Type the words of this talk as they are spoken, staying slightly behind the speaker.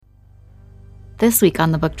This week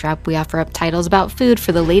on the Book Drop, we offer up titles about food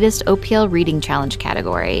for the latest OPL Reading Challenge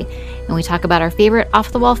category, and we talk about our favorite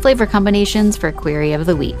off-the-wall flavor combinations for Query of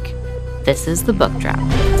the Week. This is the Book Drop.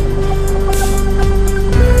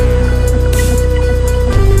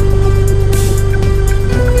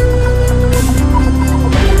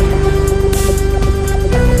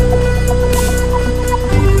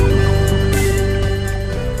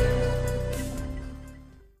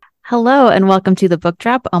 Hello, and welcome to the Book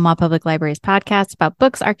Drop, Omaha Public Library's podcast about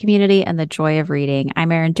books, our community, and the joy of reading.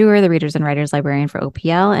 I'm Erin Dewar, the Readers and Writers Librarian for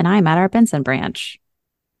OPL, and I'm at our Benson branch.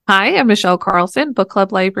 Hi, I'm Michelle Carlson, Book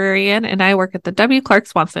Club Librarian, and I work at the W. Clark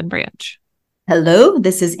Swanson branch. Hello,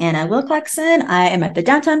 this is Anna Wilcoxon. I am at the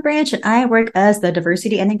Downtown branch, and I work as the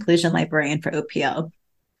Diversity and Inclusion Librarian for OPL.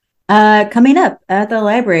 Coming up at the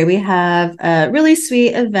library, we have a really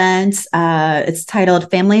sweet event. It's titled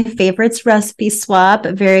Family Favorites Recipe Swap,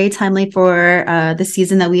 very timely for the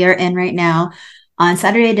season that we are in right now. On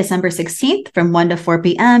Saturday, December 16th from 1 to 4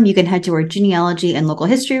 p.m., you can head to our genealogy and local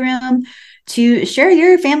history room to share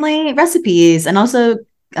your family recipes and also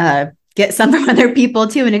get some from other people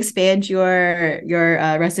too and expand your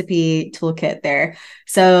recipe toolkit there.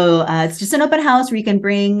 So it's just an open house where you can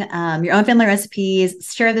bring your own family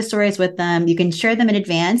recipes, share the stories with them. You can share them in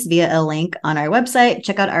advance via a link on our website.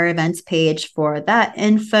 Check out our events page for that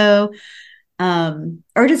info,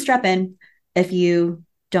 or just drop in if you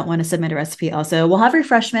don't want to submit a recipe. Also, we'll have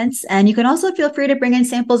refreshments, and you can also feel free to bring in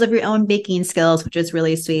samples of your own baking skills, which is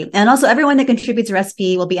really sweet. And also, everyone that contributes a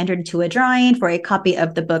recipe will be entered into a drawing for a copy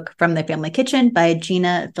of the book From the Family Kitchen by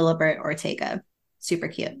Gina Philibert Ortega. Super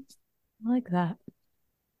cute. I like that.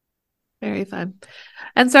 Very fun.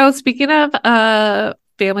 And so, speaking of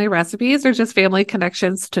family recipes or just family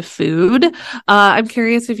connections to food, I'm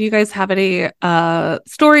curious if you guys have any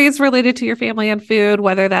stories related to your family and food,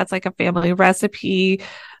 whether that's like a family recipe,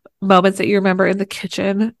 moments that you remember in the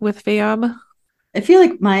kitchen with fam. I feel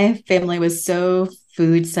like my family was so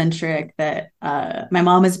food centric that my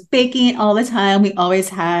mom was baking all the time. We always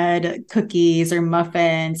had cookies or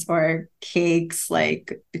muffins or cakes,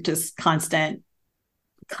 like just constant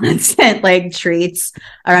like treats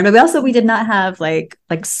around. But we did not have like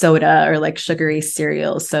soda or like sugary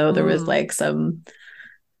cereals, so there was like some,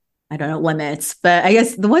 I don't know, limits. But I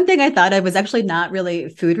guess the one thing I thought of was actually not really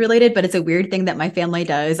food related, but it's a weird thing that my family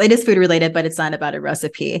does. It is food related, but it's not about a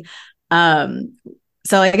recipe.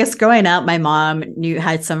 So I guess growing up, my mom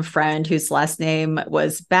had some friend whose last name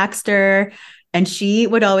was Baxter, and she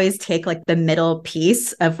would always take like the middle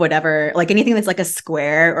piece of whatever, like anything that's like a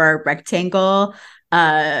square or a rectangle.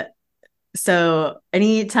 So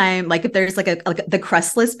anytime, like if there's like the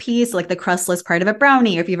crustless piece, like the crustless part of a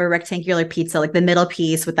brownie, or if you have a rectangular pizza, like the middle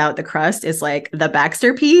piece without the crust is like the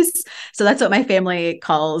Baxter piece. So that's what my family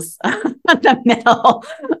calls the middle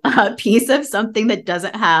piece of something that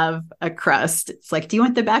doesn't have a crust. It's like, do you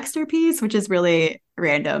want the Baxter piece? Which is really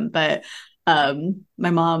random, but my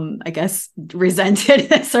mom, I guess, resented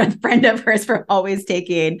this sort of friend of hers for always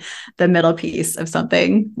taking the middle piece of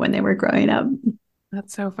something when they were growing up.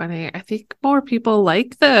 That's so funny. I think more people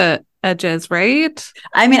like the edges, right?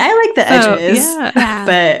 I mean, I like the edges, yeah.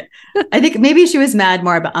 But I think maybe she was mad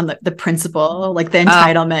more about on the principle, like the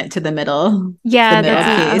entitlement to the middle.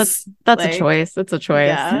 Yeah, piece. That's like, a choice. It's a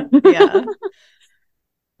choice. Yeah.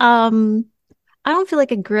 I don't feel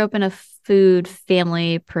like I grew up in a food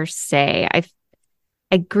family per se.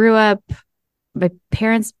 I grew up, my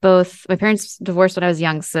parents divorced when I was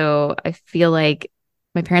young, so I feel like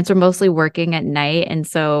my parents were mostly working at night. And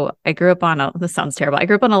so I grew up on this sounds terrible. I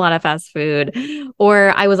grew up on a lot of fast food,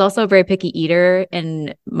 or I was also a very picky eater,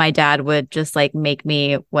 and my dad would just like make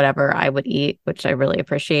me whatever I would eat, which I really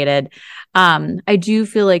appreciated. I do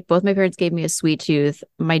feel like both my parents gave me a sweet tooth.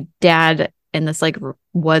 My dad, and this like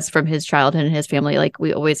was from his childhood and his family, like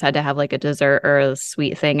we always had to have like a dessert or a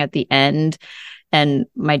sweet thing at the end. And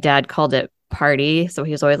my dad called it party, so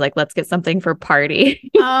he was always like, let's get something for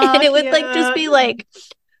party. And it would like just be like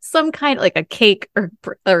some kind of like a cake or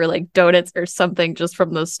like donuts or something just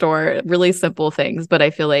from the store, really simple things. But I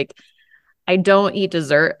feel like I don't eat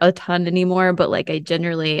dessert a ton anymore, but like I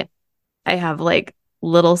have like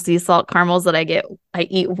little sea salt caramels that I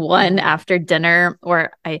eat one after dinner,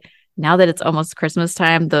 or now that it's almost Christmas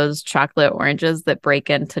time, those chocolate oranges that break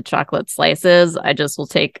into chocolate slices,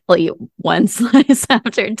 I'll eat one slice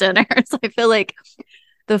after dinner. So I feel like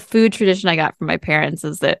the food tradition I got from my parents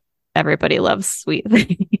is that everybody loves sweet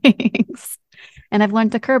things. And I've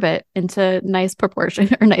learned to curb it into nice portions.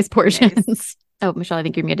 Nice. Oh, Michelle, I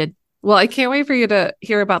think you're muted. Well, I can't wait for you to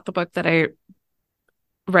hear about the book that I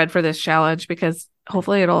read for this challenge, because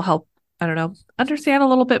hopefully it'll help I don't know, understand a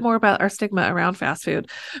little bit more about our stigma around fast food.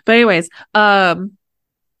 But anyways, I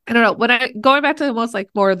don't know, when I going back to the most like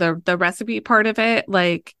more the recipe part of it,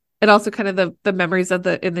 like, and also kind of the memories of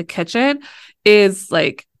the in the kitchen is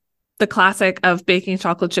like the classic of baking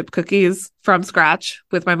chocolate chip cookies from scratch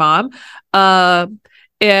with my mom.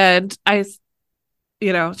 And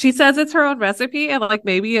she says it's her own recipe, and like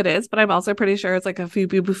maybe it is, but I'm also pretty sure it's like a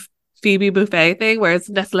Phoebe Buffet thing where it's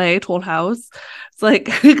Nestle Toll House. It's like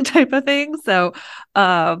type of thing. So,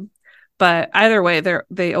 but either way,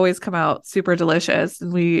 they always come out super delicious,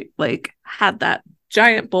 and we like had that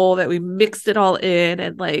giant bowl that we mixed it all in,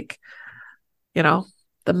 and like,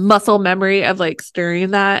 the muscle memory of like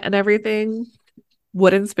stirring that and everything,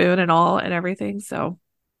 wooden spoon and all and everything. So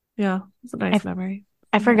yeah, it's a nice memory.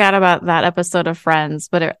 I forgot about that episode of Friends,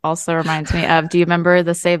 but it also reminds me of, do you remember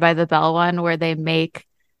the Saved by the Bell one where they make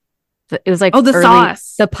it was like the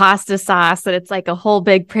sauce, the pasta sauce, and it's like a whole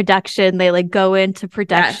big production. They like go into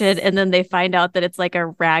production, and then they find out that it's like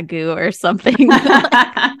a ragu or something.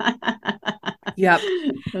 Yep.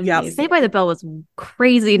 Saved by the Bell was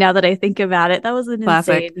crazy now that I think about it. That was an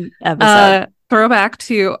classic insane episode. Throwback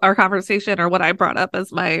to our conversation, or what I brought up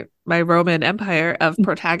as my Roman Empire of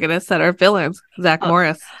protagonists that are villains. Zach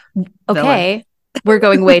Morris. Okay. We're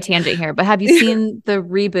going way tangent here, but have you seen the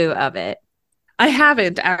reboot of it? I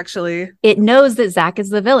haven't actually. It knows that Zach is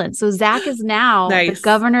the villain. So Zach is now the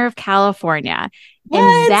governor of California. What?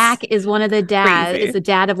 And Zach is one of the is the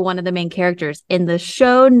dad of one of the main characters. And the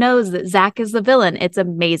show knows that Zach is the villain. It's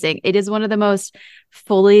amazing. It is one of the most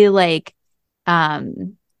fully like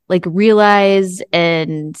realized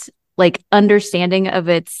and like understanding of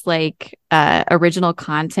its like original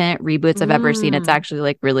content reboots I've ever seen. It's actually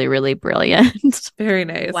like really, really brilliant. Very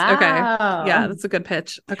nice. Wow. Okay. Yeah, that's a good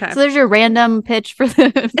pitch. Okay. So there's your random pitch for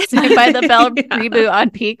the Saved by the Bell reboot on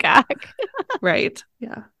Peacock. Right.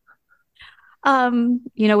 Yeah.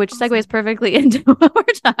 Which segues perfectly into what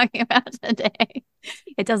we're talking about today.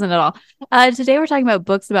 It doesn't at all. Today we're talking about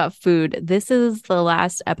books about food. This is the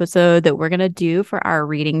last episode that we're going to do for our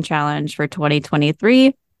reading challenge for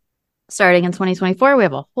 2023. Starting in 2024, we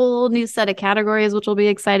have a whole new set of categories, which will be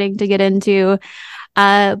exciting to get into.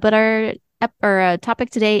 But our topic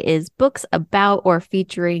today is books about or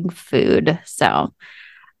featuring food. So,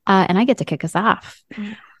 and I get to kick us off.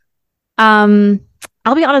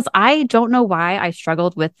 I'll be honest, I don't know why I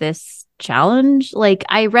struggled with this challenge. Like,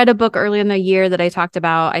 I read a book early in the year that I talked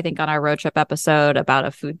about, I think on our road trip episode, about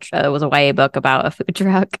a food it was a YA book about a food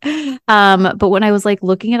truck. But when I was like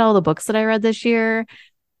looking at all the books that I read this year,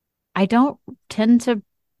 I don't tend to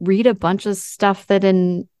read a bunch of stuff that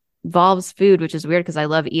involves food, which is weird because I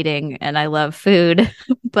love eating and I love food,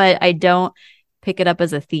 but I don't pick it up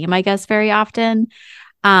as a theme, I guess, very often.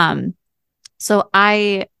 So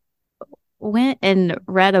I went and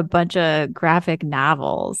read a bunch of graphic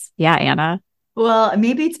novels. Yeah, Anna. Well,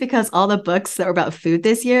 maybe it's because all the books that were about food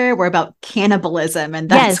this year were about cannibalism, and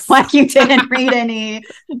that's why you didn't read any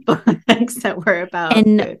books that were about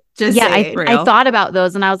food. I thought about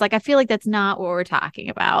those, and I was like, I feel like that's not what we're talking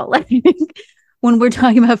about. Like, when we're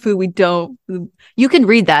talking about food, you can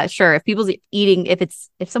read that, sure. If people's eating,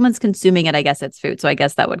 if someone's consuming it, I guess it's food. So I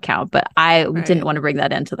guess that would count. But I didn't want to bring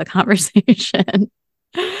that into the conversation.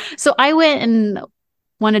 So I went and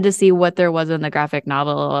wanted to see what there was in the graphic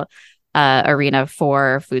novel arena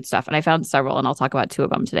for food stuff. And I found several, and I'll talk about two of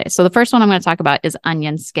them today. So the first one I'm going to talk about is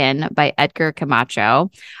Onion Skin by Edgar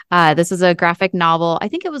Camacho. This is a graphic novel. I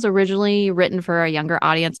think it was originally written for a younger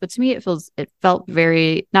audience, but to me, it felt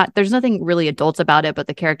very there's nothing really adult about it, but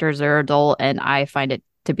the characters are adult, and I find it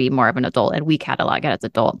to be more of an adult, and we catalog it as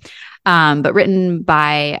adult. But written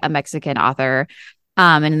by a Mexican author,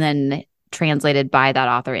 and then translated by that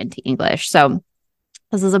author into English. So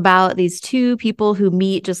this is about these two people who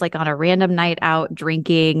meet just like on a random night out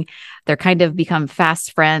drinking. They're kind of become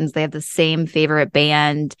fast friends. They have the same favorite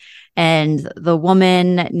band. And the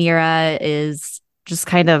woman, Nira, is just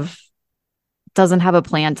kind of doesn't have a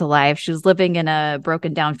plan to life. She's living in a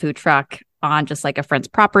broken down food truck on just like a friend's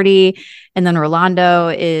property. And then Rolando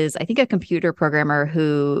is, I think, a computer programmer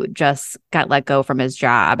who just got let go from his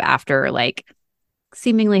job after like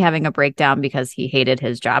seemingly having a breakdown because he hated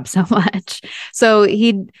his job so much. So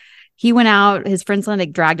he went out, his friends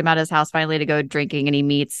like dragged him out of his house finally to go drinking, and he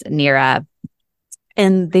meets Nira,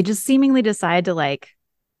 and they just seemingly decide to like,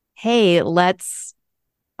 hey,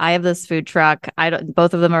 I have this food truck.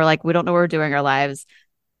 Both of them are like, we don't know what we're doing in our lives.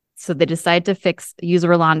 So they decide to use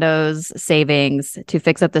Rolando's savings to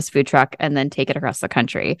fix up this food truck and then take it across the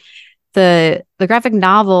country. The graphic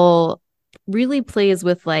novel really plays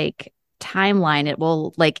with like timeline. It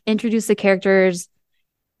will like introduce the characters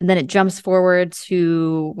And then it jumps forward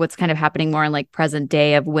to what's kind of happening more in like present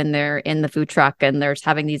day of when they're in the food truck and they're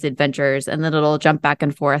having these adventures. And then it'll jump back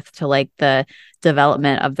and forth to like the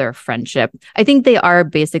development of their friendship. I think they are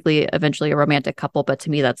basically eventually a romantic couple, but to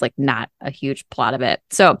me, that's like not a huge plot of it.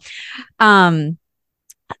 So,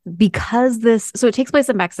 because so it takes place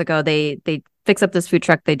in Mexico, they fix up this food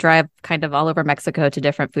truck. They drive kind of all over Mexico to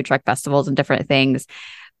different food truck festivals and different things.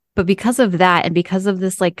 But because of that, and because of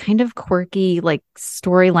this like kind of quirky like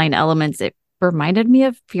storyline elements, it reminded me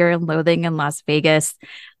of Fear and Loathing in Las Vegas.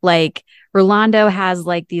 Like Rolando has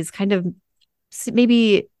like these kind of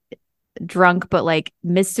maybe drunk, but like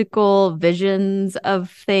mystical visions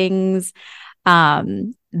of things.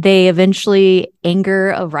 They eventually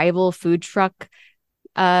anger a rival food truck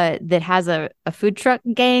that has a food truck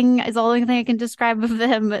gang is the only thing I can describe of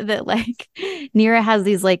them. That like Neera has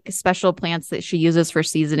these like special plants that she uses for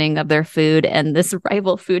seasoning of their food, and this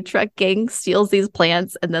rival food truck gang steals these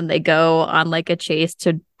plants, and then they go on like a chase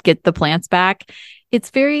to get the plants back. It's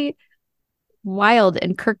very wild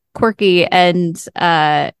and quirky and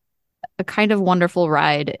a kind of wonderful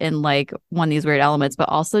ride in like one of these weird elements, but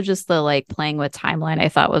also just the like playing with timeline I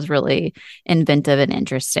thought was really inventive and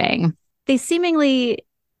interesting. They seemingly,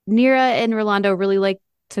 Neera and Rolando really like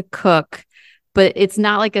to cook, but it's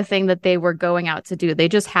not like a thing that they were going out to do. They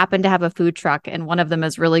just happen to have a food truck and one of them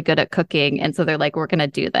is really good at cooking. And so they're like, we're going to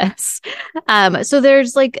do this. So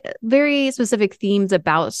there's like very specific themes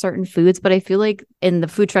about certain foods, but I feel like in the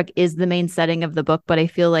food truck is the main setting of the book, but I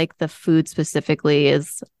feel like the food specifically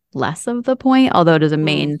is less of the point, although it is a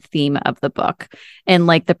main theme of the book, and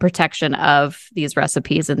like the protection of these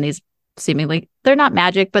recipes and these seemingly, they're not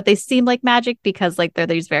magic, but they seem like magic because like they're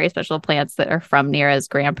these very special plants that are from Neera's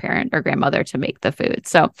grandparent or grandmother to make the food.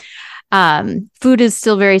 So food is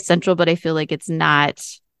still very central, but I feel like it's not,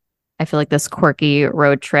 I feel like this quirky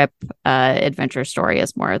road trip adventure story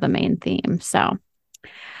is more of the main theme. So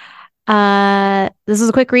this is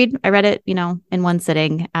a quick read. I read it, in one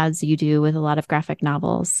sitting, as you do with a lot of graphic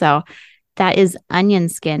novels. So that is Onion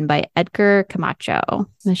Skin by Edgar Camacho.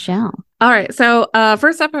 Michelle. All right. So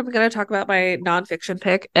first up, I'm going to talk about my nonfiction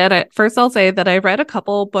pick. And first, I'll say that I read a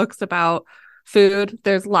couple books about food.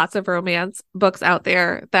 There's lots of romance books out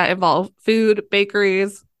there that involve food,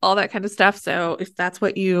 bakeries, all that kind of stuff. So if that's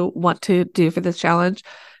what you want to do for this challenge,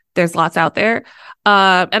 there's lots out there.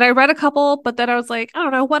 And I read a couple, but then I was like, I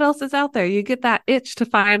don't know, what else is out there? You get that itch to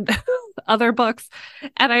find other books.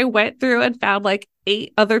 And I went through and found like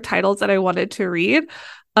 8 other titles that I wanted to read.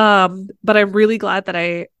 But I'm really glad that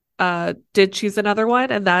I did choose another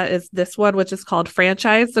one, and that is this one, which is called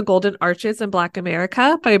Franchise: The Golden Arches in Black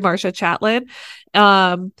America by Marcia Chatelain.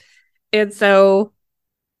 And so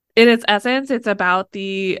in its essence, it's about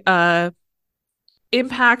the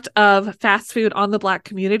impact of fast food on the Black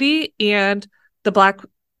community and the Black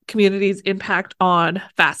community's impact on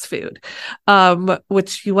fast food,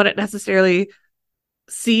 which you wouldn't necessarily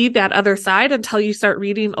see that other side until you start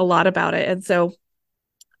reading a lot about it. And so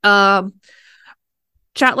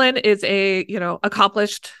Chatelain is a,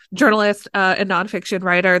 accomplished journalist and nonfiction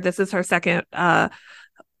writer. This is her second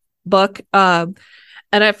book.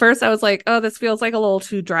 And at first I was like, oh, this feels like a little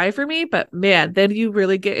too dry for me. But man, then you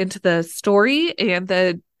really get into the story and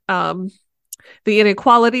the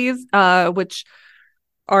inequalities, which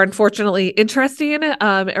are unfortunately interesting,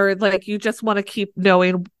 or like you just want to keep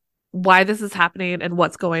knowing why this is happening and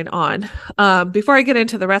what's going on. Before I get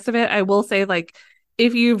into the rest of it, I will say, like,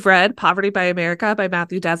 if you've read Poverty by America by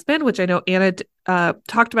Matthew Desmond, which I know Anna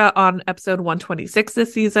talked about on episode 126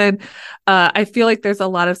 this season, I feel like there's a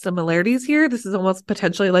lot of similarities here. This is almost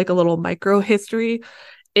potentially like a little micro history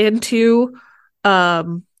into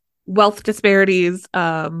wealth disparities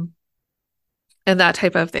and that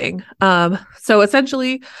type of thing. So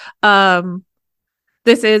essentially,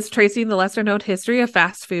 this is tracing the lesser known history of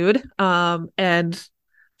fast food and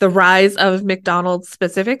the rise of McDonald's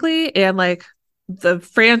specifically, and like the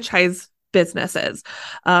franchise businesses,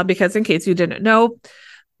 because in case you didn't know,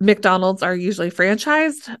 McDonald's are usually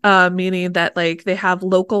franchised, meaning that like they have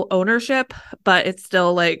local ownership, but it's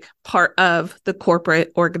still like part of the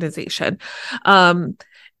corporate organization. And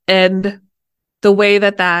the way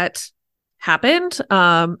that happened,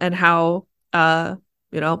 and how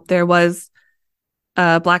there was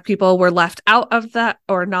Black people were left out of that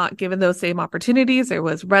or not given those same opportunities. There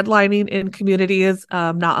was redlining in communities,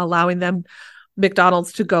 not allowing them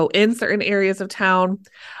McDonald's to go in certain areas of town.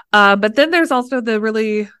 But then there's also the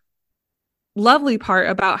really lovely part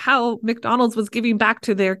about how McDonald's was giving back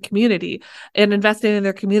to their community and investing in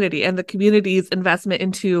their community and the community's investment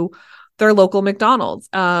into their local McDonald's.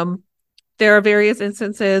 There are various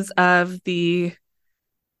instances of the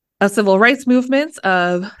civil rights movements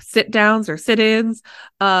of sit downs or sit-ins,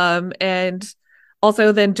 and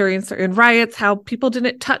also then during certain riots, how people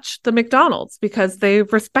didn't touch the McDonald's because they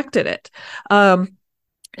respected it.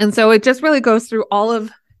 And so it just really goes through all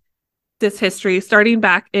of this history, starting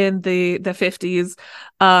back in the 50s,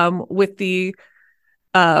 with the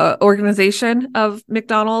organization of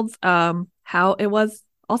McDonald's, how it was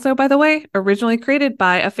also, by the way, originally created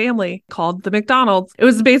by a family called the McDonald's. It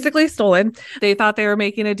was basically stolen. They thought they were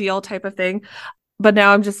making a deal type of thing. But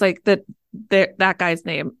now I'm just like, that guy's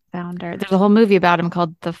name. Founder. There's a whole movie about him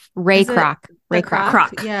called Ray Kroc. Ray Kroc.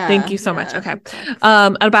 Kroc. Yeah. Thank you so much. Okay.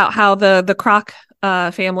 About how the Kroc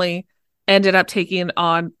family ended up taking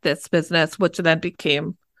on this business, which then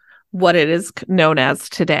became what it is known as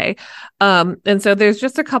today. And so there's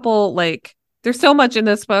just a couple, like, there's so much in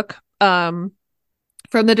this book,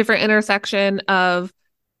 from the different intersection of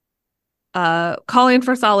calling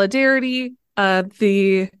for solidarity,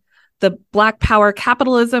 the Black Power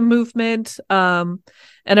capitalism movement, and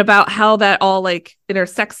about how that all like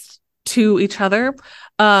intersects to each other.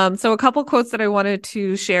 So a couple quotes that I wanted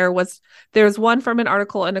to share was, there's one from an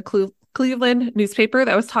article in a Cleveland newspaper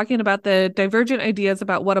that was talking about the divergent ideas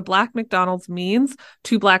about what a Black McDonald's means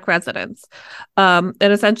to Black residents. And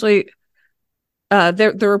essentially,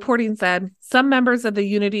 the reporting said, some members of the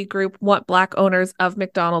Unity Group want Black owners of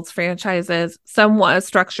McDonald's franchises. Some want a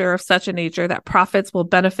structure of such a nature that profits will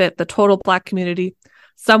benefit the total Black community.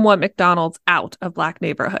 Some want McDonald's out of Black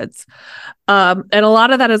neighborhoods. And a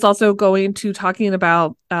lot of that is also going to talking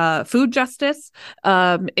about food justice,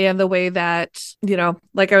 and the way that, you know,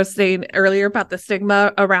 like I was saying earlier about the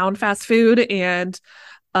stigma around fast food and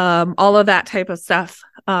all of that type of stuff.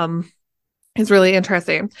 Is really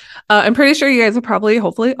interesting. I'm pretty sure you guys have probably,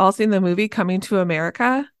 hopefully, all seen the movie Coming to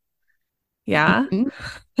America. Yeah. Mm-hmm.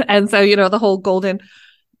 And so, you know, the whole golden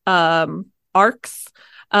arcs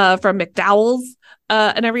from McDowell's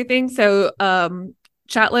and everything. So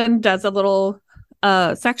Chatelain does a little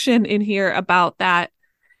section in here about that,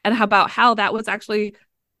 and about how that was actually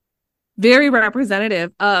very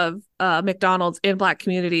representative of McDonald's in Black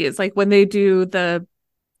communities. Like when they do the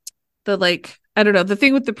like, I don't know, the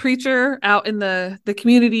thing with the preacher out in the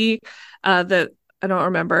community, that I don't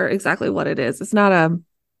remember exactly what it is. It's not a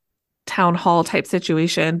town hall type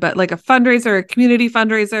situation, but like a fundraiser, a community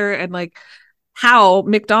fundraiser, and like how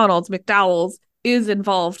McDowell's is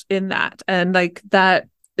involved in that. And like that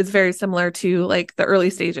is very similar to like the early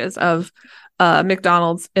stages of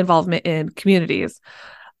McDonald's involvement in communities.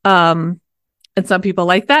 And some people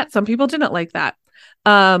like that. Some people didn't like that.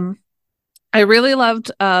 I really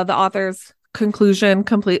loved the author's conclusion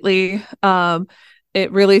completely.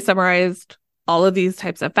 It really summarized all of these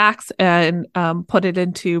types of facts and put it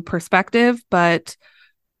into perspective. But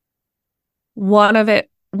one of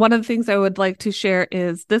the things I would like to share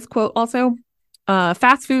is this quote also.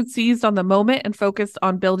 Fast food seized on the moment and focused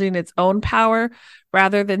on building its own power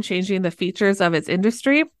rather than changing the features of its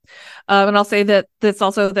industry. And I'll say that this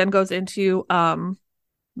also then goes into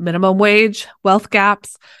minimum wage, wealth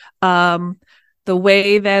gaps, the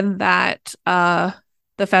way then that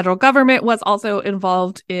the federal government was also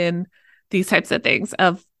involved in these types of things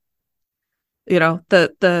of, you know,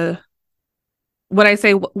 the when I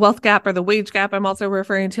say wealth gap or the wage gap, I'm also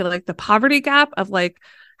referring to like the poverty gap of like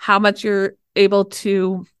how much you're able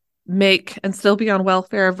to make and still be on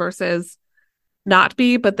welfare versus not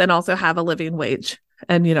be, but then also have a living wage,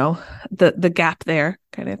 and, you know, the gap there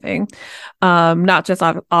kind of thing. Not just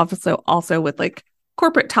also with like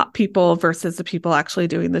corporate top people versus the people actually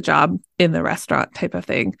doing the job in the restaurant type of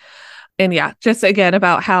thing. And yeah, just again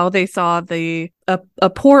about how they saw a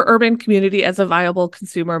poor urban community as a viable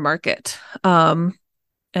consumer market, and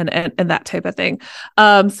that type of thing.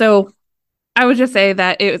 So I would just say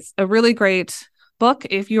that it's a really great book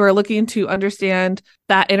if you are looking to understand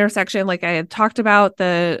that intersection, like I had talked about,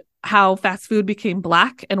 how fast food became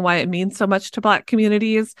Black and why it means so much to Black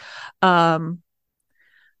communities.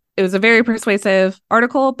 It was a very persuasive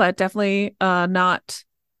article, but definitely not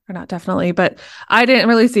definitely, but I didn't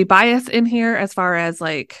really see bias in here as far as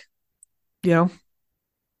like, you know,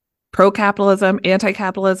 pro-capitalism,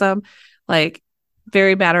 anti-capitalism, like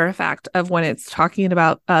very matter of fact of when it's talking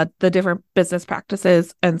about the different business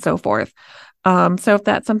practices and so forth. So if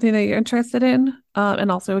that's something that you're interested in,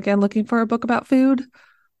 and also again, looking for a book about food,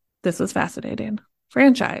 this was fascinating.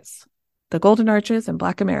 Franchise, The Golden Arches in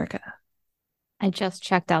Black America. I just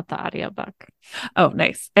checked out the audiobook. Oh,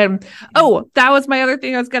 nice. And that was my other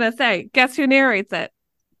thing I was going to say. Guess who narrates it?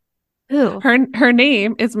 Who? Her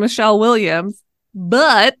name is Michelle Williams,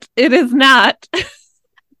 but it is not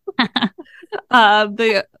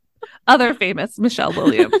the other famous Michelle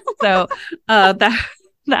Williams. So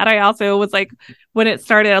that I also was like, when it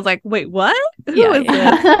started, I was like, wait, what? Who Yeah, is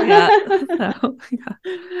yeah. this? Yeah. So,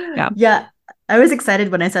 yeah. Yeah. I was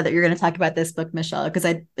excited when I said that you're going to talk about this book, Michelle, because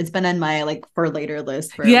it's been on my like for later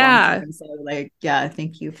list for a long time. So like, yeah,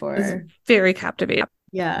 thank you It's for very captivating.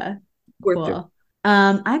 yeah, Worth it. cool.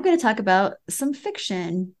 I'm going to talk about some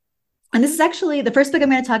fiction, and this is actually the first book I'm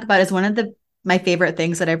going to talk about is one of my favorite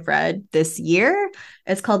things that I've read this year.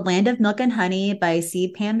 It's called Land of Milk and Honey by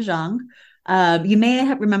C. Pam Zhang. You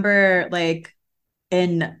may remember like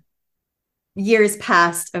in years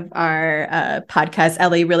past of our podcast,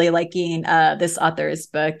 Ellie really liking this author's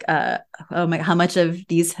book. Oh my, How Much of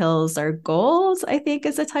These Hills Are Gold, I think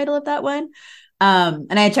is the title of that one.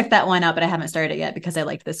 And I checked that one out, but I haven't started it yet because I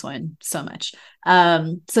liked this one so much.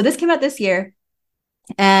 So this came out this year.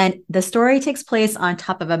 And the story takes place on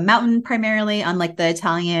top of a mountain, primarily on like the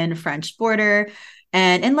Italian-French border,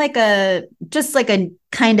 and in like just like a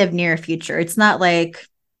kind of near future. It's not like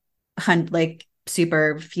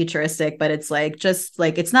super futuristic, but it's like just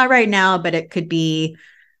like it's not right now, but it could be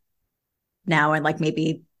now in like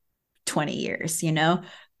maybe 20 years, you know?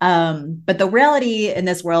 But the reality in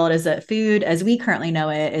this world is that food as we currently know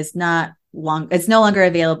it is it's no longer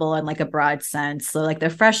available in like a broad sense. So like the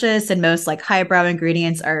freshest and most like highbrow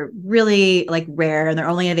ingredients are really like rare, and they're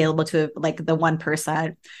only available to like the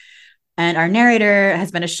 1%. And our narrator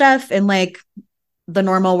has been a chef in like the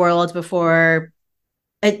normal world before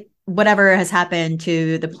whatever has happened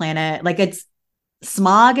to the planet. Like it's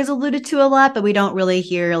smog is alluded to a lot, but we don't really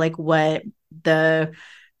hear like what the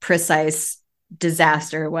precise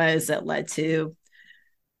disaster was that led to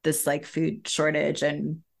this like food shortage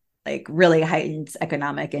and like really heightened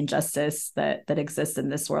economic injustice that exists in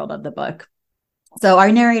this world of the book. So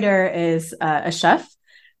our narrator is a chef,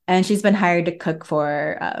 and she's been hired to cook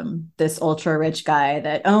for this ultra rich guy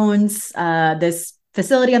that owns this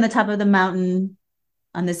facility on the top of the mountain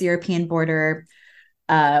on this European border,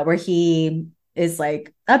 where he is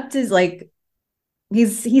like up to like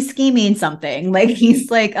he's scheming something, like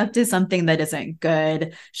he's like up to something that isn't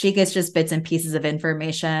good. She gets just bits and pieces of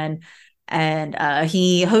information, and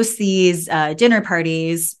he hosts these dinner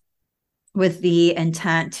parties with the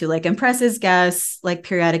intent to like impress his guests like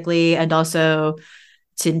periodically, and also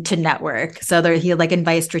to network. So he like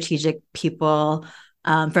invites strategic people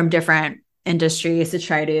from different industries to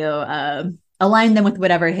try to align them with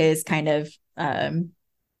whatever his kind of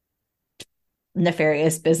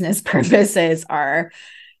nefarious business purposes are.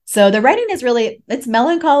 So the writing is it's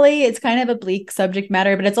melancholy. It's kind of a bleak subject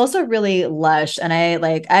matter, but it's also really lush. And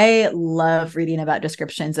I love reading about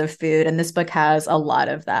descriptions of food. And this book has a lot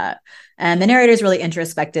of that. And the narrator is really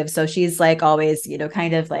introspective. So she's like always,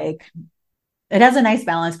 kind of like, it has a nice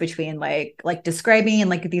balance between like describing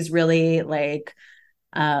like these really like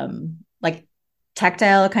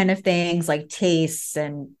tactile kind of things, like tastes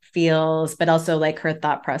and feels, but also like her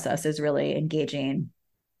thought process is really engaging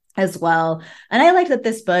as well. And I like that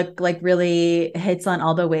this book like really hits on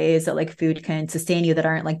all the ways that like food can sustain you that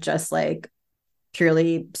aren't like just like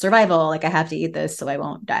purely survival, like I have to eat this so I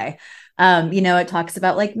won't die. It talks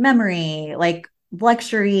about like memory, like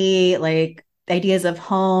luxury, like ideas of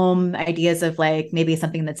home, ideas of like maybe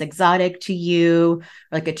something that's exotic to you,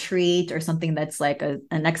 like a treat or something that's like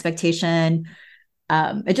an expectation.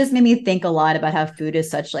 It just made me think a lot about how food is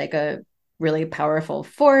such like a really powerful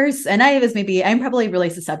force. And I'm probably really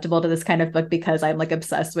susceptible to this kind of book because I'm like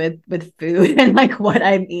obsessed with food and like what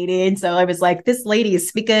I'm eating. So I was like, this lady is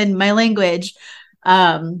speaking my language.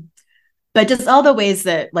 But just all the ways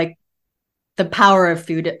that like the power of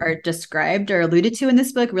food are described or alluded to in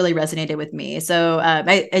this book really resonated with me. So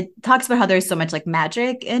it talks about how there's so much like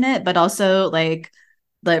magic in it, but also like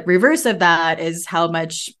the reverse of that is how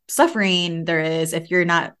much suffering there is if you're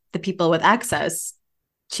not the people with access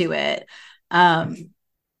to it.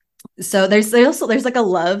 So there's like a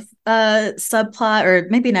love subplot, or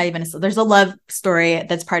maybe not even there's a love story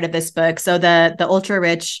that's part of this book. So the ultra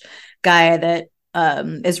rich guy that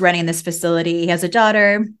is running this facility, he has a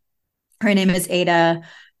daughter. Her name is Ada,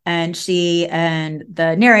 and she and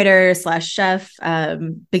the narrator / chef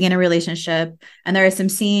begin a relationship. And there are some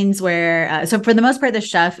scenes where, so for the most part, the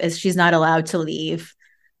chef she's not allowed to leave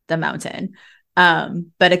the mountain.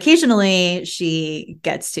 But occasionally she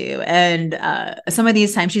gets to, and some of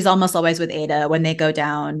these times she's almost always with Ada when they go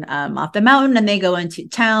down off the mountain and they go into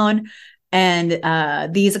town.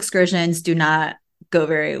 And these excursions do not go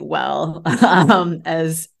very well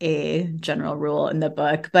as a general rule in the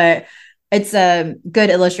book, but it's a good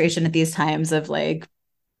illustration at these times of like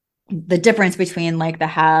the difference between like the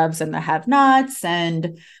haves and the have-nots.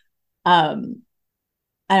 And I don't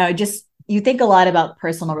know, just, you think a lot about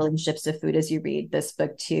personal relationships to food as you read this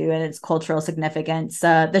book too, and its cultural significance.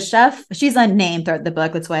 The chef, she's unnamed throughout the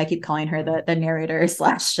book. That's why I keep calling her the narrator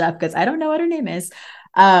slash chef, because I don't know what her name is.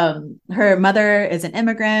 Her mother is an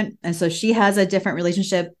immigrant, and so she has a different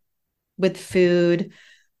relationship with food.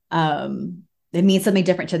 It means something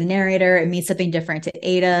different to the narrator. It means something different to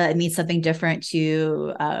Ada. It means something different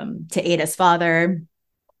to Ada's father.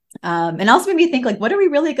 And also made me think, like, what are we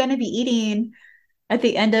really going to be eating at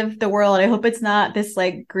the end of the world? I hope it's not this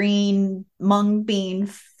like green mung bean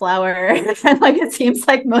flour like it seems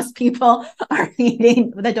like most people are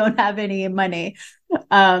eating that don't have any money.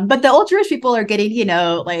 But the ultra rich people are getting,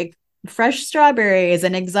 like fresh strawberries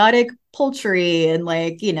and exotic poultry and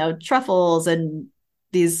like, truffles and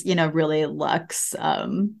these, really luxe like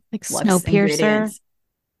luxe Snowpiercer. ingredients.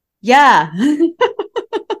 Yeah.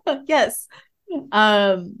 Yes.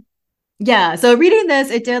 Yeah, so reading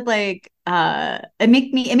this, it did like it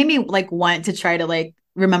made me like want to try to like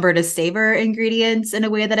remember to savor ingredients in a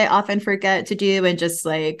way that I often forget to do, and just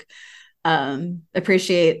like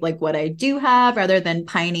appreciate like what I do have rather than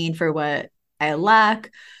pining for what I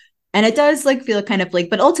lack. And it does like feel kind of like,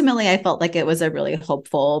 but ultimately I felt like it was a really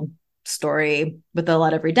hopeful story with a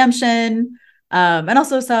lot of redemption, and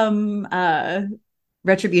also some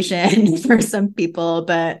retribution for some people.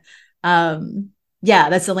 But yeah,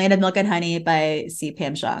 that's The Land of Milk and Honey by C.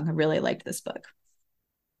 Pam Zhang. I really liked this book.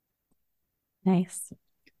 Nice.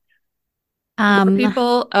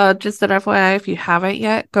 People, just an FYI, if you haven't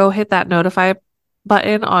yet, go hit that notify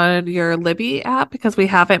button on your Libby app, because we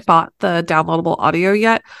haven't bought the downloadable audio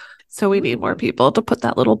yet. So we need more people to put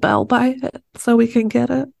that little bell by it so we can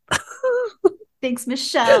get it. Thanks,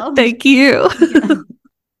 Michelle. Thank you. Yeah.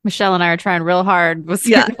 Michelle and I are trying real hard with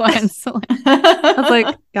Yeah. certain ones. I was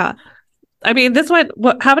like, yeah. I mean, this one,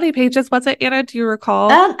 how many pages was it, Anna? Do you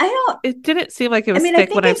recall? I don't. It didn't seem like it was I thick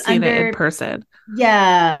think when I've it's seen it in under- person.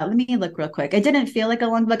 Yeah, let me look real quick. It didn't feel like a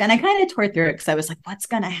long book, and I kind of tore through it because I was like, "What's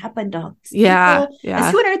gonna happen to all these Yeah, people?" yeah.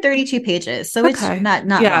 It's 232 pages, so it's Okay. not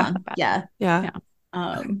Yeah. long. Yeah. Yeah.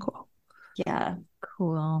 Um. Cool. Yeah.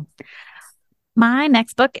 Cool. My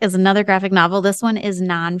next book is another graphic novel. This one is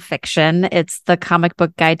nonfiction. It's The Comic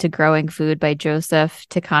Book Guide to Growing Food by Joseph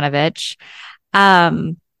Tikanovich.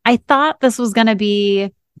 I thought this was going to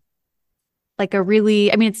be like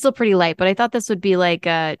it's still pretty light, but I thought this would be like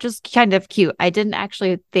just kind of cute. I didn't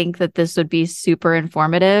actually think that this would be super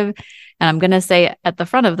informative. And I'm going to say at the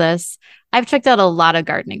front of this, I've checked out a lot of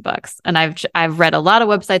gardening books, and I've read a lot of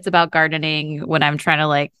websites about gardening when I'm trying to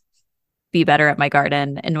like be better at my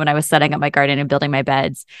garden, and when I was setting up my garden and building my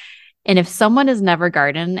beds. And if someone has never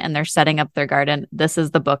gardened and they're setting up their garden, this is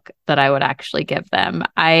the book that I would actually give them.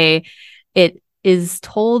 It is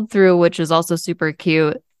told through, which is also super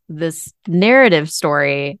cute, this narrative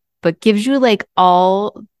story, but gives you like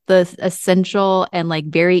all the essential and like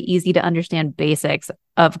very easy to understand basics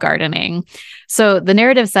of gardening. So the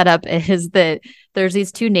narrative setup is that there's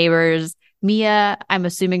these two neighbors. Mia, I'm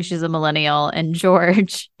assuming she's a millennial, and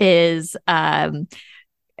George is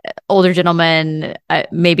older gentleman,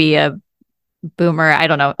 maybe a boomer, I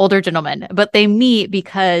don't know, older gentleman. But they meet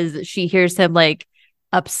because she hears him like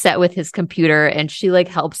upset with his computer, and she like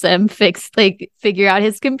helps him figure out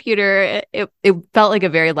his computer. It felt like a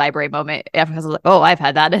very library moment, because I was like, oh, I've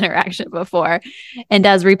had that interaction before. And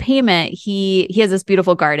as repayment, he has this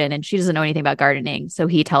beautiful garden, and she doesn't know anything about gardening, so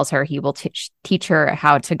he tells her he will teach her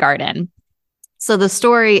how to garden. So the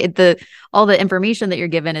story, all the information that you're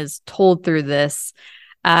given is told through this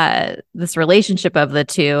relationship of the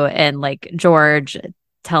two, and like George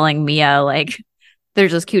telling Mia, like,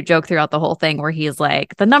 there's this cute joke throughout the whole thing where he's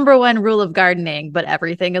like, the number one rule of gardening, but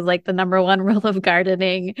everything is like the number one rule of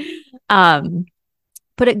gardening.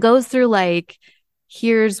 But it goes through like,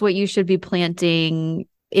 here's what you should be planting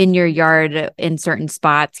in your yard in certain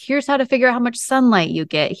spots. Here's how to figure out how much sunlight you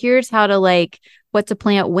get. Here's how to like what to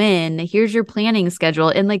plant when. Here's your planting schedule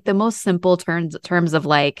in like the most simple terms of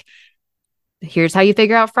like, here's how you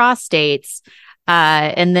figure out frost dates.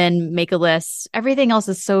 And then make a list. Everything else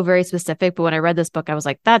is so very specific. But when I read this book, I was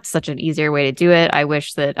like, that's such an easier way to do it. I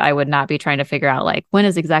wish that I would not be trying to figure out like, when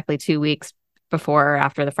is exactly 2 weeks before or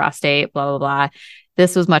after the frost date, blah, blah, blah.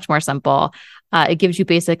 This was much more simple. It gives you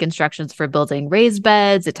basic instructions for building raised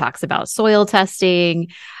beds. It talks about soil testing.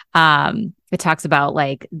 It talks about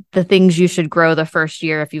like the things you should grow the first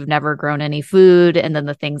year if you've never grown any food, and then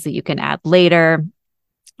the things that you can add later.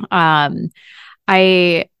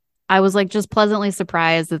 I was like just pleasantly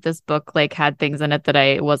surprised that this book like had things in it that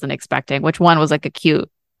I wasn't expecting, which one was like a cute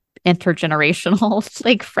intergenerational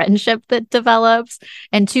like friendship that develops,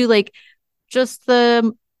 and two, like just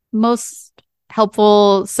the most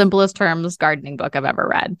helpful, simplest terms gardening book I've ever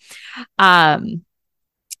read.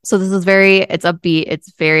 So this is it's upbeat.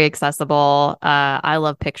 It's very accessible. I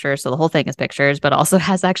love pictures. So the whole thing is pictures, but also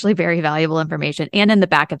has actually very valuable information. And in the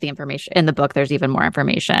back of the information in the book, there's even more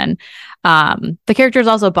information. The characters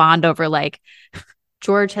also bond over like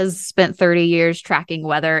George has spent 30 years tracking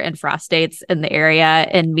weather and frost dates in the area.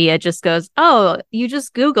 And Mia just goes, oh, you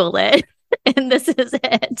just Googled it. And this is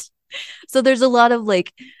it. So there's a lot of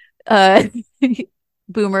like,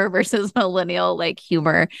 boomer versus millennial like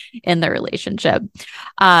humor in the relationship.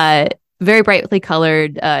 Very brightly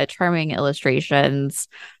colored, charming illustrations.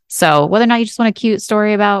 So whether or not you just want a cute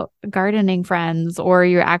story about gardening friends or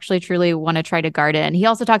you actually truly want to try to garden. He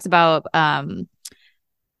also talks about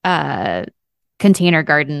container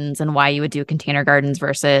gardens and why you would do container gardens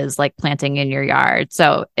versus like planting in your yard.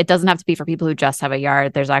 So it doesn't have to be for people who just have a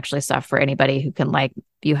yard. There's actually stuff for anybody who can, like,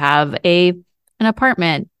 you have an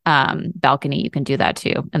apartment balcony, you can do that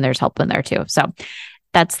too. And there's help in there too. So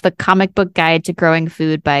that's the Comic Book Guide to Growing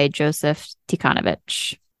Food by Joseph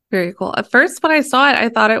Tikhonovich. Very cool. At first, when I saw it, I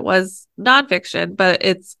thought it was nonfiction, but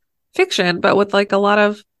it's fiction, but with like a lot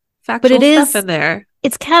of factual stuff in there.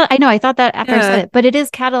 It's I know, I thought that after I said it, but it is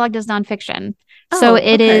cataloged as nonfiction. So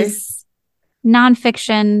it is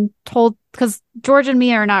nonfiction told, because George and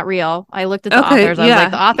Mia are not real. I looked at the authors. I was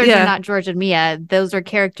like, the authors are not George and Mia. Those are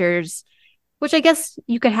characters, which I guess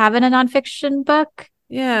you could have in a nonfiction book.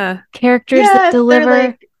 Yeah. Characters that deliver.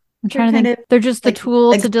 Like, I'm trying to think. They're just the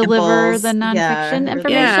tool to deliver the nonfiction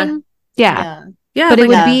information. Yeah. But it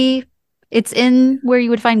would be, it's in where you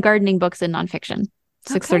would find gardening books in nonfiction.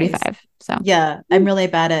 635. So yeah, I'm really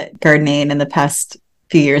bad at gardening in the past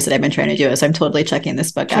few years that I've been trying to do it. So I'm totally checking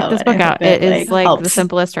this book out. Check this book out. It is like the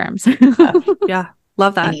simplest terms. Yeah.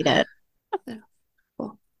 Love that. I need it. Yeah.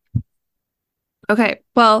 Cool. Okay.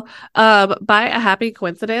 Well, by a happy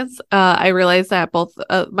coincidence, I realized that both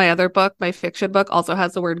my other book, my fiction book, also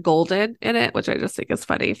has the word golden in it, which I just think is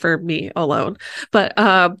funny for me alone. But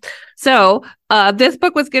so this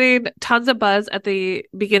book was getting tons of buzz at the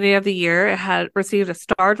beginning of the year. It had received a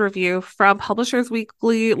starred review from Publishers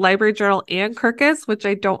Weekly, Library Journal, and Kirkus, which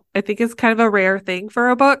I think is kind of a rare thing for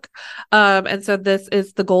a book. And so this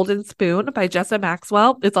is The Golden Spoon by Jessa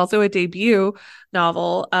Maxwell. It's also a debut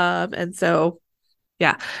novel. And so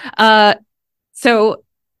yeah. So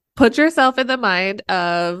put yourself in the mind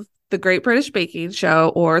of the Great British Baking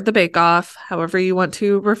Show or the Bake Off, however you want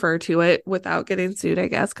to refer to it without getting sued, I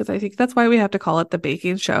guess, because I think that's why we have to call it the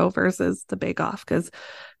Baking Show versus the Bake Off, because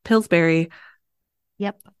Pillsbury.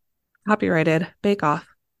 Yep. Copyrighted Bake Off.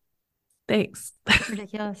 Thanks.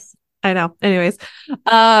 Ridiculous. I know. Anyways,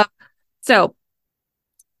 so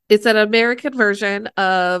it's an American version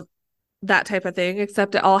of that type of thing,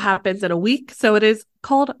 except it all happens in a week. So it is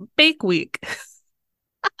called Bake Week.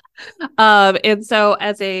 And so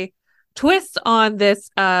as a twist on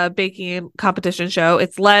this baking competition show,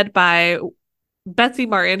 it's led by Betsy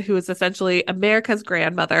Martin, who is essentially America's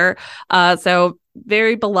grandmother. So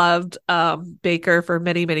very beloved baker for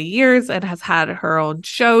many, many years and has had her own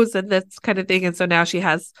shows and this kind of thing. And so now she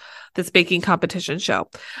has this baking competition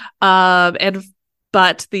show.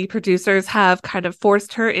 But the producers have kind of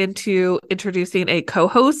forced her into introducing a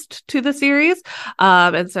co-host to the series.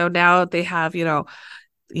 And so now they have,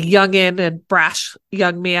 youngin and brash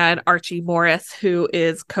young Mia and Archie Morris, who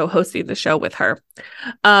is co-hosting the show with her.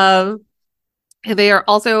 And they are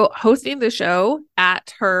also hosting the show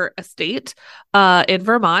at her estate in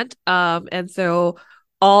Vermont. And so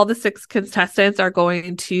all the 6 contestants are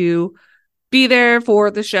going to be there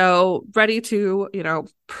for the show, ready to,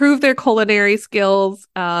 prove their culinary skills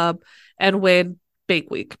and win Bake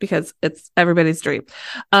Week, because it's everybody's dream.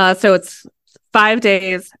 So it's 5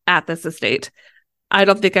 days at this estate. I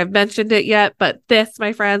don't think I've mentioned it yet, but this,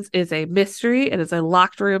 my friends, is a mystery. It is a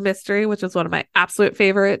locked room mystery, which is one of my absolute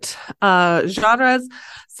favorite genres.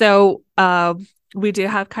 So we do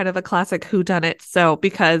have kind of a classic whodunit. So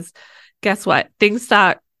because guess what? Things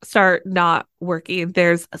start not working.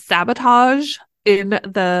 There's a sabotage in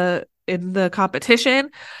the competition,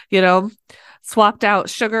 swapped out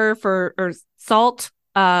sugar or salt,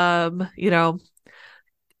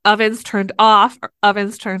 ovens turned off,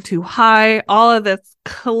 ovens turned too high, all of this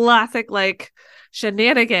classic like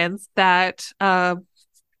shenanigans that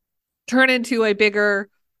turn into a bigger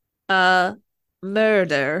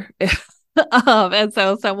murder. And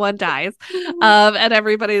so someone dies. And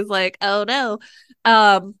everybody's like, oh no.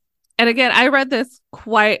 And again, I read this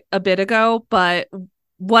quite a bit ago, but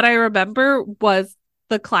what I remember was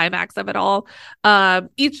the climax of it all.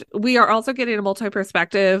 We are also getting a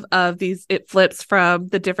multi-perspective of these. It flips from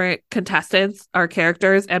the different contestants, our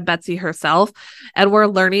characters, and Betsy herself, and we're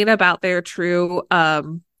learning about their true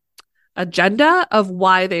agenda of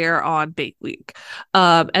why they are on Bake Week.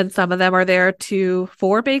 And some of them are there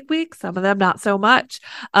for Bake Week, some of them not so much.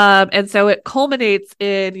 And so it culminates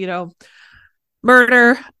in,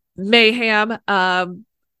 murder, mayhem,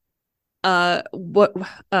 a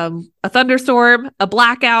thunderstorm, a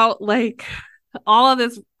blackout, like all of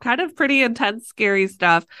this kind of pretty intense, scary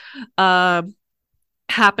stuff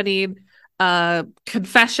happening,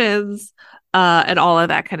 confessions, and all of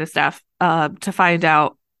that kind of stuff to find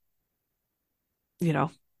out,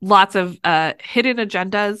 lots of hidden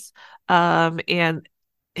agendas and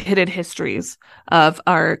hidden histories of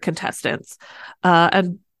our contestants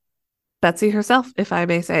and Betsy herself, if I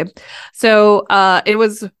may say. So it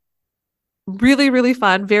was really, really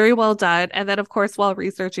fun, very well done. And then, of course, while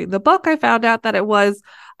researching the book, I found out that it was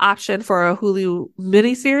optioned for a Hulu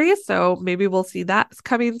miniseries. So maybe we'll see that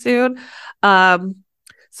coming soon.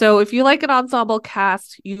 So if you like an ensemble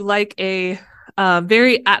cast, you like a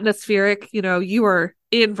very atmospheric, you are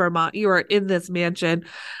in Vermont, you are in this mansion.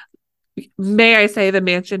 May I say the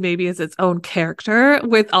mansion maybe is its own character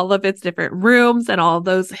with all of its different rooms and all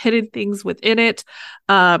those hidden things within it.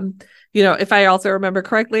 If I also remember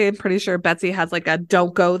correctly, I'm pretty sure Betsy has like a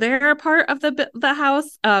don't go there part of the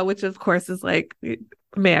house, which of course is like,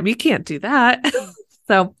 ma'am, you can't do that.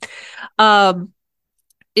 So, and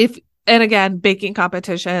again, baking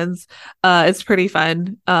competitions, it's pretty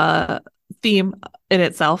fun, theme in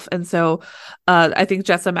itself. And so I think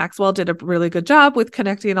Jessa Maxwell did a really good job with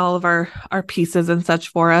connecting all of our pieces and such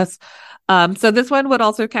for us. So this one would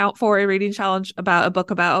also count for a reading challenge about a book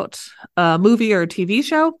about a movie or a TV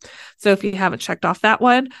show. So if you haven't checked off that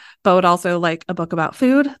one, but would also like a book about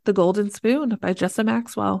food, The Golden Spoon by Jessa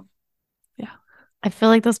Maxwell. I feel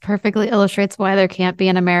like this perfectly illustrates why there can't be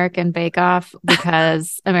an American Bake Off,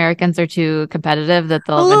 because Americans are too competitive that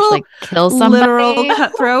they'll eventually kill somebody. Literal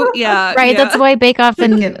cutthroat. Yeah. Right. Yeah. That's why Bake Off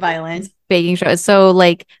and Get violent. baking show is so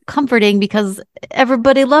like comforting, because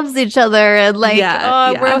everybody loves each other and like,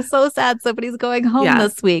 we're so sad somebody's going home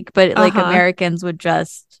this week. But like Americans would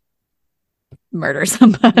just murder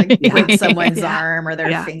somebody. Break someone's arm or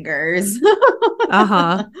their fingers.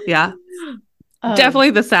 Yeah. Definitely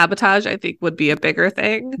the sabotage, I think, would be a bigger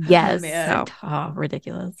thing. Yes.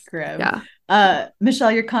 Ridiculous. Grim. Yeah.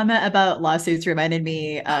 Michelle, your comment about lawsuits reminded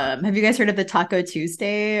me. Have you guys heard of the Taco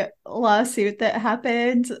Tuesday lawsuit that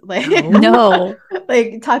happened? Like, no.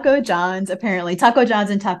 Like Taco John's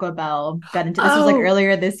and Taco Bell got into this was like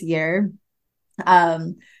earlier this year.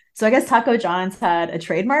 So I guess Taco John's had a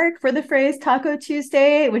trademark for the phrase Taco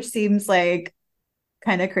Tuesday, which seems like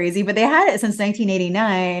kind of crazy, but they had it since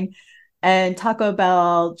 1989. And Taco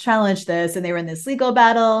Bell challenged this, and they were in this legal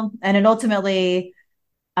battle, and it ultimately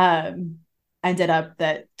ended up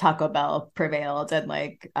that Taco Bell prevailed, and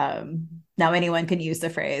like now anyone can use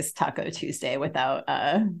the phrase Taco Tuesday without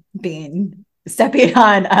stepping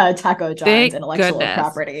on Taco John's intellectual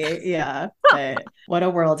property. Yeah, but what a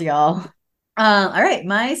world, y'all. All right,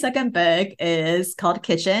 my second book is called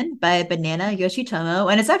Kitchen by Banana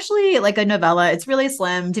Yoshitomo, and it's actually like a novella. It's really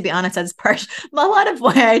slim, to be honest. That's a lot of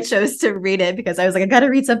why I chose to read it, because I was like, I got to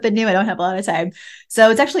read something new. I don't have a lot of time.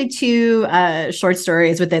 So it's actually two short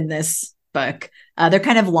stories within this book. They're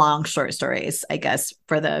kind of long short stories, I guess,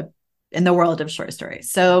 in the world of short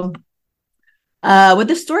stories. So what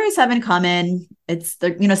the stories have in common, it's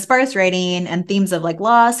the sparse writing and themes of like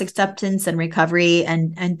loss, acceptance, and recovery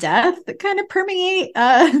and death that kind of permeate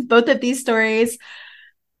both of these stories.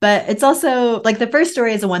 But it's also like the first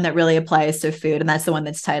story is the one that really applies to food, and that's the one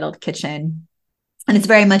that's titled Kitchen. And it's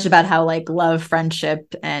very much about how like love,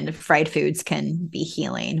 friendship, and fried foods can be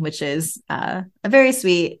healing, which is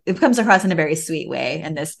it comes across in a very sweet way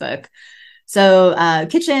in this book. So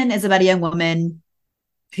Kitchen is about a young woman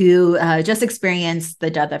who just experienced the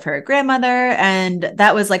death of her grandmother, and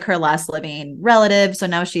that was like her last living relative. So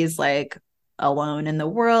now she's like alone in the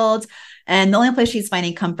world, and the only place she's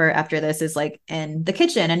finding comfort after this is like in the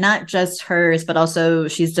kitchen, and not just hers, but also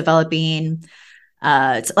she's developing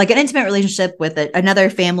like an intimate relationship with another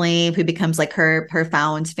family who becomes like her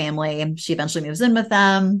found family. She eventually moves in with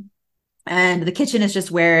them, and the kitchen is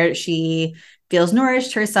just where she feels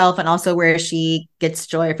nourished herself, and also where she gets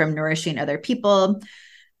joy from nourishing other people.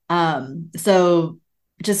 So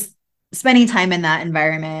just spending time in that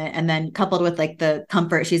environment, and then coupled with like the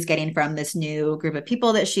comfort she's getting from this new group of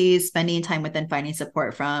people that she's spending time with and finding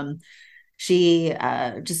support from, she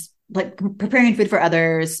just like preparing food for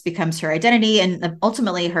others becomes her identity and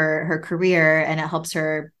ultimately her career, and it helps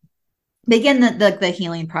her begin the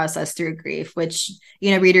healing process through grief, which,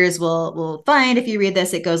 you know, readers will find if you read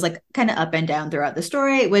this, it goes like kind of up and down throughout the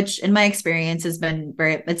story, which in my experience has been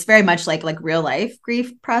it's very much like real life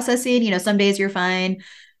grief processing. You know, some days you're fine,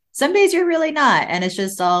 some days you're really not, and it's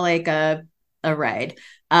just all like a ride.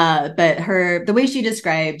 But the way she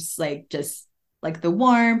describes like just like the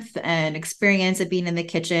warmth and experience of being in the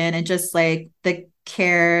kitchen, and just like the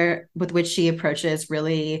care with which she approaches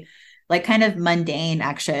really like kind of mundane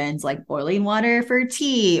actions, like boiling water for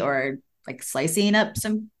tea, or like slicing up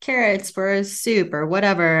some carrots for a soup or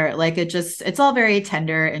whatever. Like it's all very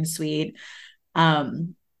tender and sweet.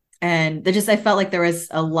 And I felt like there was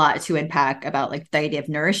a lot to unpack about like the idea of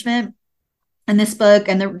nourishment in this book.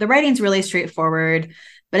 And the writing's really straightforward,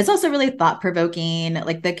 but it's also really thought provoking.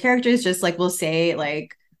 Like the characters just like will say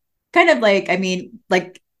like kind of like, I mean,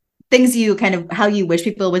 like things you kind of how you wish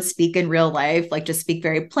people would speak in real life, like just speak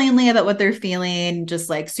very plainly about what they're feeling, just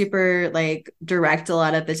like super like direct a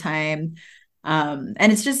lot of the time. And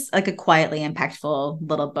it's just like a quietly impactful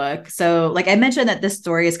little book. So like I mentioned that this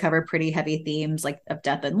story has covered pretty heavy themes like of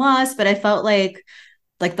death and loss, but I felt like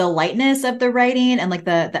the lightness of the writing and like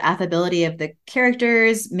the affability of the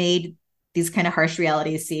characters made these kind of harsh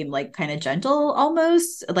realities seem like kind of gentle,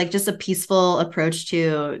 almost like just a peaceful approach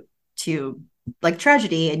to like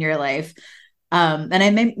tragedy in your life. And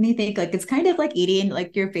it made me think like it's kind of like eating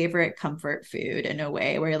like your favorite comfort food in a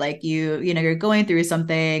way, where like you know you're going through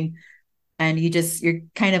something and you're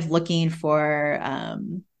kind of looking for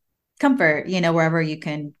comfort, you know, wherever you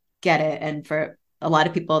can get it. And for a lot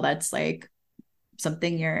of people that's like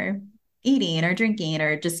something you're eating or drinking,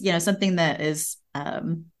 or just, you know, something that is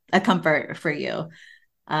a comfort for you.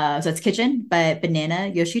 So it's Kitchen by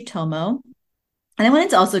Banana Yoshitomo. And I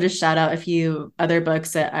wanted to also just shout out a few other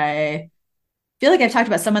books that I feel like I've talked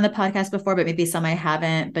about some on the podcast before, but maybe some I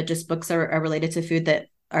haven't, but just books are related to food that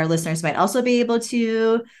our listeners might also be able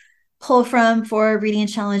to pull from for reading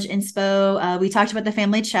challenge inspo. We talked about The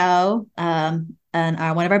Family Chow and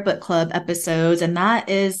one of our book club episodes. And that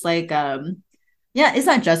is like, yeah, it's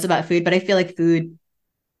not just about food, but I feel like food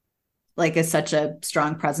like is such a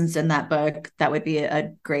strong presence in that book. That would be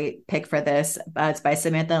a great pick for this. It's by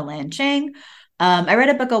Samantha Lan Chang. I read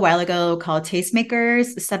a book a while ago called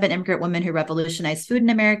Tastemakers: 7 Immigrant Women Who Revolutionized Food in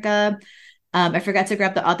America. I forgot to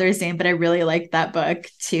grab the author's name, but I really liked that book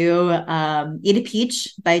too. Eat a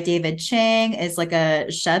Peach by David Chang is like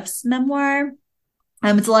a chef's memoir.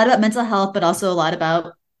 It's a lot about mental health, but also a lot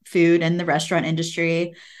about food and the restaurant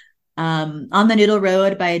industry. On the Noodle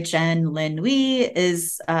Road by Jen Lin Wee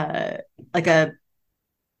is like a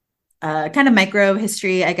kind of micro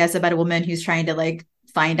history, I guess, about a woman who's trying to like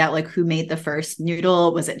find out like who made the first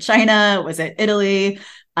noodle. Was it China? Was it Italy?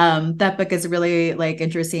 That book is a really like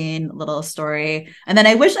interesting little story. And then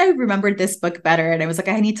I wish I remembered this book better, and I was like,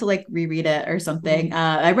 I need to like reread it or something.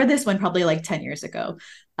 I read this one probably like 10 years ago,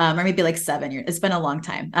 or maybe like 7 years. It's been a long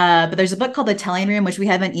time. But there's a book called The Telling Room, which we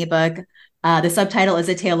have an ebook. The subtitle is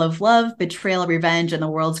A Tale of Love, Betrayal, Revenge, and the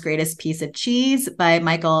World's Greatest Piece of Cheese by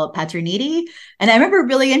Michael Paterniti. And I remember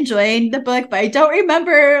really enjoying the book, but I don't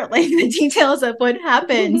remember like the details of what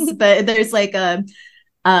happens. But there's like a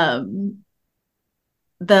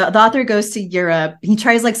the author goes to Europe. He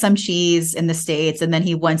tries like some cheese in the States, and then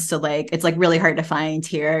he wants to like, it's like really hard to find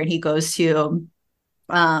here. And he goes to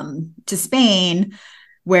Spain,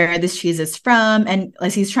 where this cheese is from. And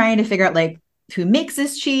as he's trying to figure out like who makes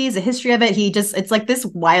this cheese, the history of it, it's like this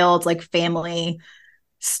wild like family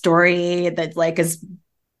story that like has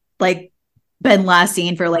like been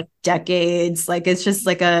lasting for like decades. Like it's just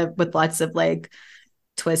like with lots of like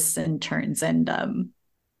twists and turns. And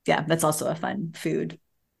yeah, that's also a fun food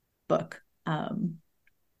book.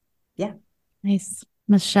 Yeah. Nice.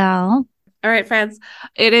 Michelle. All right, friends,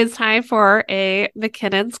 it is time for a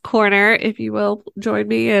McKinnon's Corner. If you will join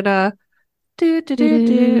me in a do. It's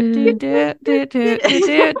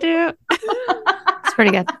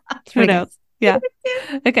pretty good. Who knows? Yeah.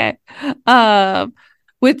 Okay.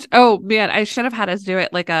 Which, oh man, I should have had us do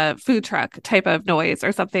it like a food truck type of noise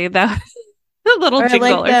or something. That a little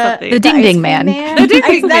jingle like or something. The ding ding man. The ding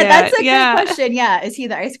ding man. That's a good question. Yeah. Is he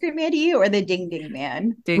the ice cream man to you or the ding ding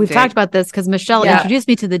man? We've talked about this because Michelle introduced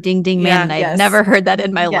me to the ding ding man, and I've never heard that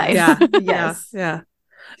in my life. Yeah. Yes. Yeah.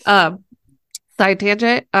 Side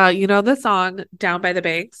tangent. You know the song Down by the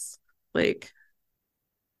Banks? Like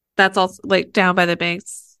that's also like Down by the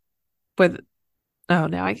Banks with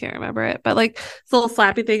now I can't remember it. But like it's a little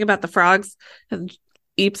slappy thing about the frogs and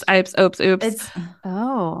eeps, ipes, oops, oops.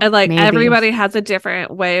 And like everybody has a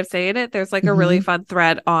different way of saying it. There's like a really fun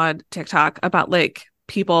thread on TikTok about like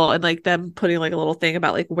people and like them putting like a little thing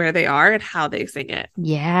about like where they are and how they sing it.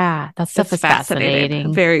 Yeah, that stuff It's is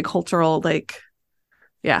fascinating. Very cultural, like,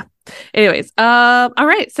 yeah. Anyways, all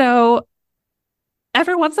right. So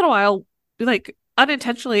every once in a while, like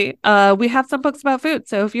unintentionally, we have some books about food.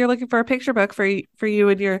 So if you're looking for a picture book for you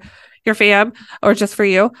and your fam, or just for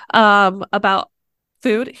you, about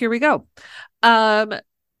food, here we go. Um,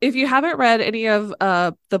 if you haven't read any of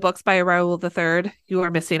the books by Raul III, you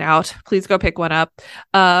are missing out. Please go pick one up.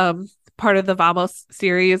 Part of the Vamos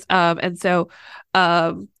series. And so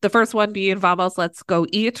the first one being Vamos, Let's Go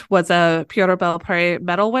Eat, was a Piotr Belpré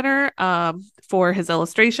medal winner for his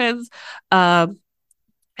illustrations.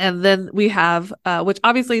 And then we have, which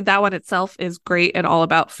obviously that one itself is great and all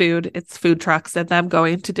about food. It's food trucks and them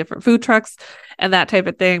going to different food trucks and that type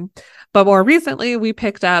of thing. But more recently, we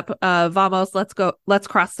picked up Vamos, Let's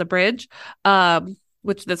Cross the Bridge,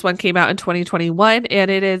 which this one came out in 2021.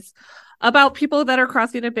 And it is about people that are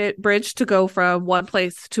crossing a bridge to go from one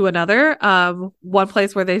place to another, one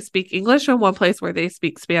place where they speak English and one place where they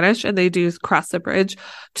speak Spanish, and they do cross the bridge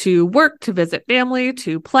to work, to visit family,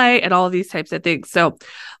 to play, and all of these types of things. So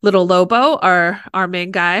little Lobo, our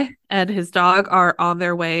main guy, and his dog are on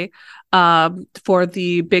their way for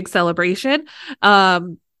the big celebration.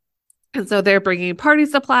 And so they're bringing party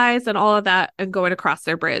supplies and all of that and going across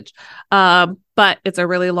their bridge. But it's a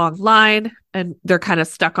really long line and they're kind of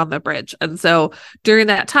stuck on the bridge. And so during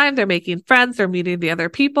that time, they're making friends, they're meeting the other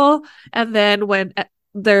people. And then when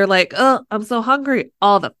they're like, oh, I'm so hungry,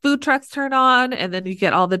 all the food trucks turn on. And then you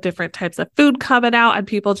get all the different types of food coming out and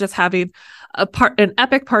people just having an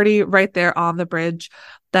epic party right there on the bridge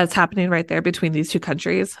that's happening right there between these two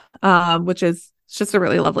countries, which is it's just a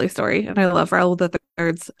really lovely story. And I love Raul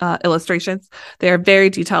III's illustrations. They are very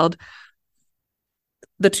detailed.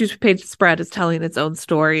 The 2-page spread is telling its own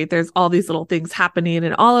story. There's all these little things happening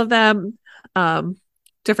in all of them,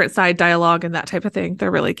 different side dialogue and that type of thing.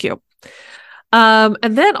 They're really cute. And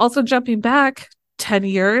then also jumping back 10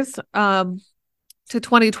 years to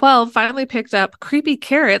 2012, finally picked up Creepy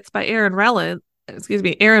Carrots by Aaron Reynolds,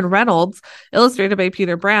 illustrated by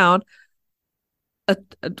Peter Brown.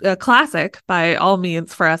 A classic by all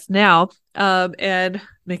means for us now. And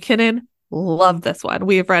McKinnon loved this one.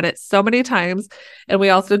 We have read it so many times. And we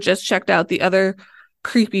also just checked out the other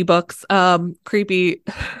creepy books, the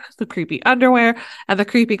creepy underwear and the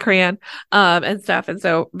creepy crayon, and stuff. And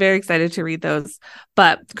so very excited to read those.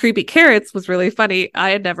 But Creepy Carrots was really funny.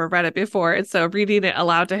 I had never read it before. And so reading it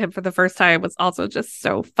aloud to him for the first time was also just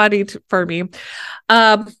so funny for me.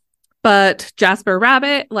 But Jasper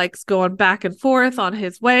Rabbit likes going back and forth on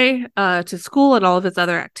his way to school and all of his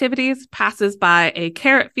other activities, passes by a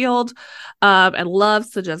carrot field and loves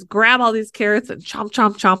to just grab all these carrots and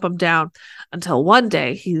chomp them down until one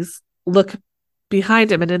day he's look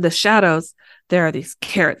behind him and in the shadows, there are these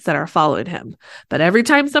carrots that are following him. But every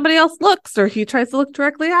time somebody else looks or he tries to look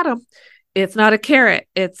directly at him, it's not a carrot.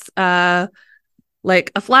 It's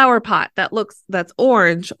like a flower pot that's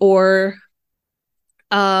orange, or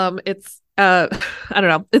it's I don't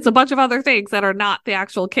know, it's a bunch of other things that are not the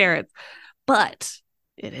actual carrots, but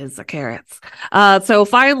it is the carrots. So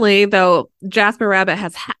finally, though, Jasper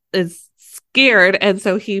Rabbit is scared, and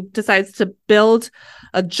so he decides to build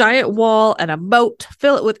a giant wall and a moat,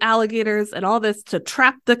 fill it with alligators and all this to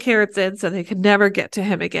trap the carrots in so they can never get to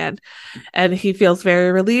him again. And he feels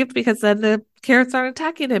very relieved because then the carrots aren't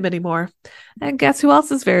attacking him anymore. And guess who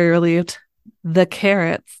else is very relieved? The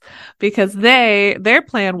carrots, because their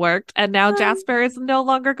plan worked, and now Jasper is no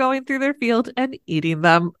longer going through their field and eating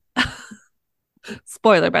them.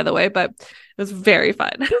 Spoiler, by the way, but it was very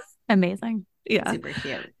fun. Amazing. Yeah. Super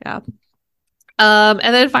cute. Yeah. And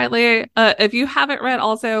then finally, if you haven't read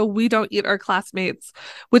also We Don't Eat Our Classmates,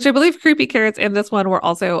 which I believe Creepy Carrots and this one were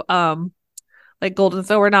also like Golden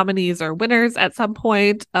Zower nominees or winners at some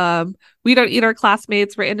point. We Don't Eat Our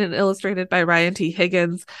Classmates, written and illustrated by Ryan T.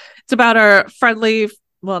 Higgins. It's about our friendly,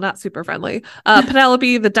 well, not super friendly,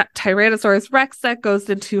 Penelope, the Tyrannosaurus Rex that goes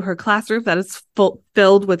into her classroom that is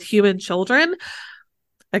filled with human children.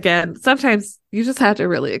 Again, sometimes you just have to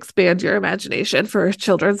really expand your imagination for a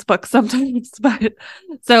children's book sometimes. But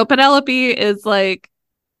so Penelope is like,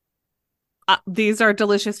 these are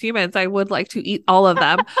delicious humans. I would like to eat all of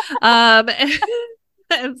them.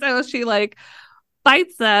 And so she like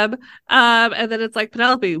bites them. And then it's like,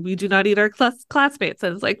 Penelope, we do not eat our classmates.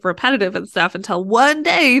 And it's like repetitive and stuff until one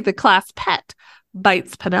day the class pet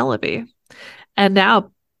bites Penelope. And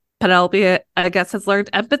now Penelope, I guess, has learned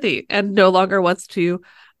empathy and no longer wants to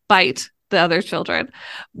bite the other children.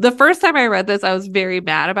 The first time I read this, I was very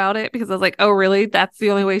mad about it because I was like, oh, really? That's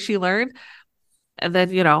the only way she learned? And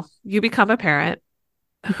then, you become a parent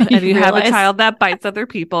and you have a realize- child that bites other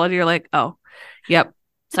people and you're like, oh, yep.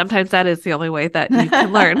 Sometimes that is the only way that you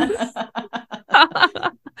can learn.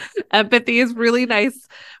 Empathy is really nice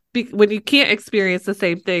when you can't experience the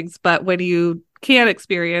same things, but when you can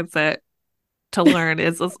experience it, to learn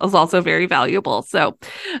is also very valuable. So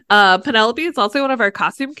Penelope is also one of our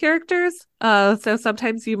costume characters. So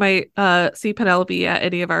sometimes you might see Penelope at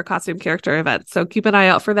any of our costume character events. So keep an eye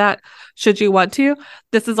out for that should you want to.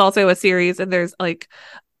 This is also a series and there's like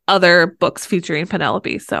other books featuring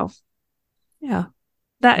Penelope. So yeah,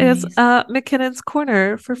 that is McKinnon's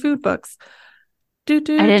Corner for food books. Ding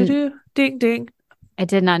ding. I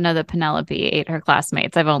did not know that Penelope ate her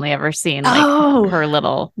classmates. I've only ever seen like her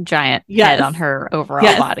little giant head on her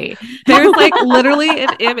overall body. There's like literally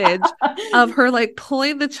an image of her like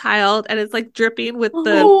pulling the child and it's like dripping with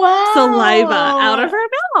the saliva out of her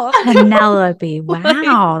mouth. Penelope.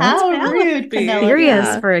 Wow. That's rude, Penelope.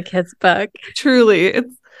 Serious for a kid's book. Truly.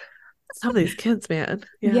 It's some of these kids, man.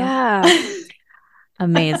 Yeah.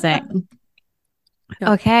 Amazing.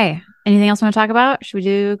 Okay. Anything else you want to talk about? Should we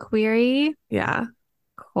do query? Yeah.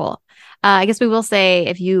 Cool. I guess we will say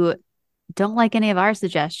if you don't like any of our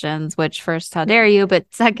suggestions, which first, how dare you? But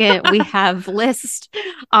second, we have lists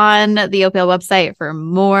on the OPL website for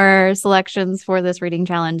more selections for this reading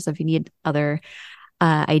challenge. So if you need other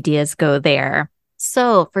ideas, go there.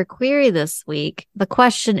 So for query this week, the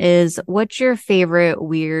question is, what's your favorite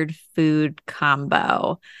weird food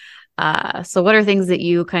combo? So what are things that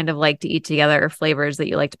you kind of like to eat together or flavors that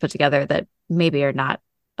you like to put together that maybe are not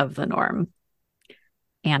of the norm?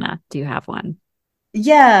 Anna, do you have one?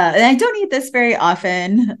 Yeah, and I don't eat this very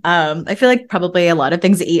often. I feel like probably a lot of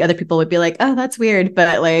things to eat, other people would be like, oh, that's weird.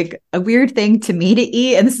 But like a weird thing to me to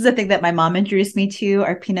eat, and this is a thing that my mom introduced me to,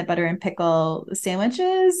 are peanut butter and pickle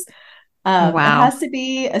sandwiches. It has to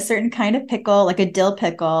be a certain kind of pickle, like a dill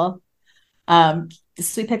pickle.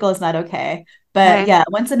 Sweet pickle is not okay. But yeah,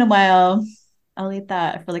 once in a while, I'll eat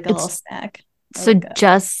that for like a little snack. So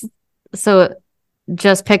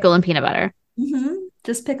just pickle and peanut butter. Mm-hmm.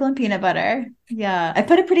 Just pickle and peanut butter. Yeah. I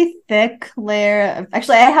put a pretty thick layer.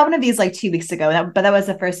 Actually, I had one of these like 2 weeks ago, but that was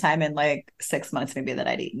the first time in like 6 months maybe that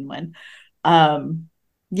I'd eaten one.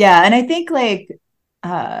 Yeah. And I think like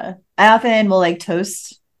I often will like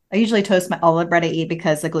toast. I usually toast all the bread I eat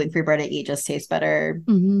because the gluten-free bread I eat just tastes better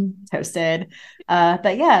toasted.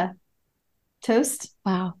 But yeah, toast.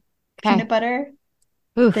 Wow. Peanut butter.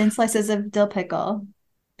 Thin slices of dill pickle.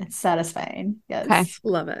 It's satisfying. Yes. Okay.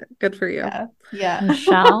 Love it. Good for you. Yeah.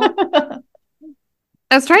 Michelle?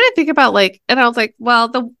 I was trying to think about and I was like, well,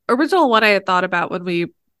 the original one I had thought about when we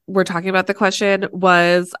were talking about the question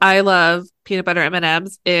was I love peanut butter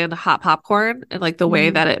M&Ms in hot popcorn and like the way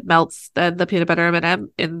that it melts then the peanut butter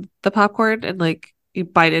M&M in the popcorn and like you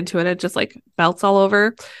bite into it, it just like melts all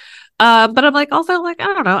over. But I'm like also like, I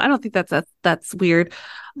don't know. I don't think that's weird.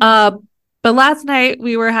 But last night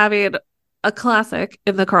we were having a classic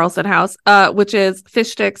in the Carlson house, which is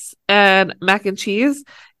fish sticks and mac and cheese.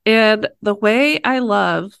 And the way I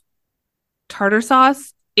love tartar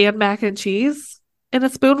sauce and mac and cheese in a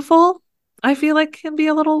spoonful, I feel like can be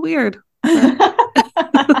a little weird. If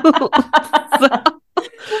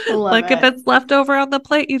it's left over on the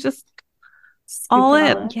plate, you just all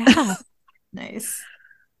in. Yeah. Nice.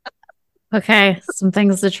 Okay. Some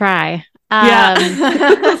things to try. I'm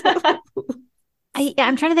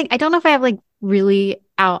trying to think. I don't know if I have like really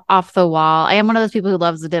out off the wall. I am one of those people who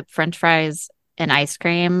loves to dip French fries in ice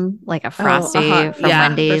cream, like a Frosty from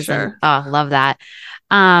Wendy's. For sure. And, love that.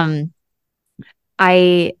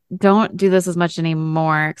 I don't do this as much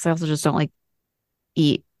anymore because I also just don't like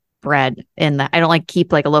eat bread I don't like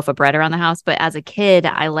keep like a loaf of bread around the house. But as a kid,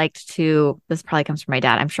 I liked to, this probably comes from my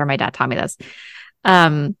dad. I'm sure my dad taught me this.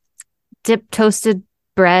 Dip toasted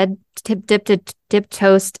bread, dip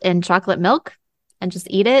toast in chocolate milk and just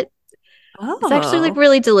eat it. It's actually like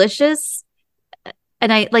really delicious.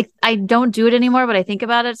 And I don't do it anymore, but I think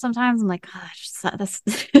about it sometimes. I'm like, gosh,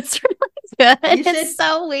 it's really good. It's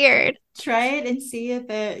so weird. Try it and see if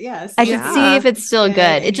it, I should see if it's still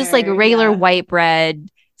good. It's just like regular white bread,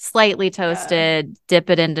 slightly toasted, dip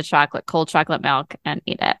it into cold chocolate milk and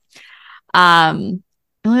eat it.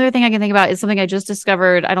 The only other thing I can think about is something I just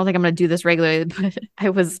discovered. I don't think I'm going to do this regularly, but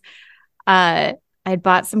I had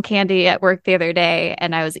bought some candy at work the other day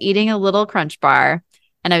and I was eating a little Crunch Bar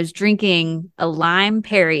and I was drinking a lime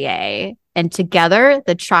Perrier, and together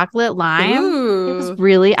the chocolate lime, it was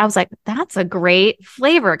really, I was like, that's a great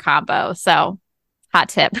flavor combo. So hot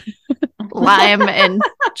tip, lime and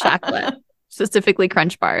chocolate, specifically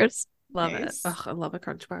Crunch Bars. Love it. Oh, I love a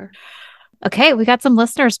Crunch Bar. Okay, we got some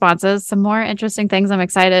listener responses, some more interesting things I'm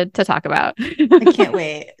excited to talk about. I can't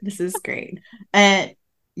wait. This is great. And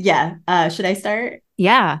Yeah. Should I start?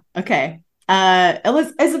 Yeah. Okay.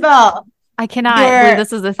 Isabel, I cannot believe you're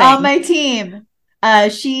this is the on thing. my team.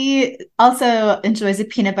 She also enjoys a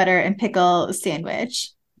peanut butter and pickle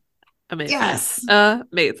sandwich. Amazing. Yes.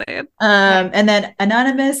 Amazing. And then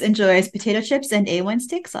Anonymous enjoys potato chips and A1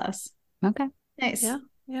 steak sauce. Okay. Nice. Yeah.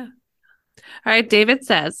 Yeah. All right. David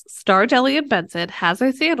says Star Deli in Benson has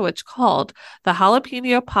a sandwich called the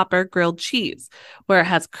Jalapeno Popper Grilled Cheese, where it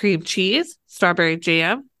has cream cheese, strawberry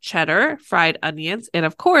jam, cheddar, fried onions, and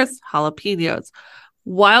of course, jalapenos.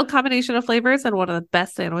 Wild combination of flavors and one of the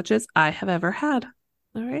best sandwiches I have ever had.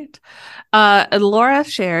 All right. And Laura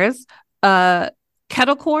shares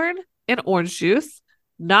kettle corn and orange juice,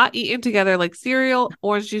 not eaten together like cereal.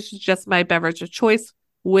 Orange juice is just my beverage of choice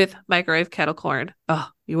with microwave kettle corn. Oh,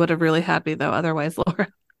 you would have really had me though, otherwise, Laura.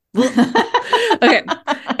 Okay.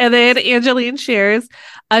 And then Angeline shares,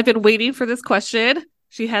 I've been waiting for this question.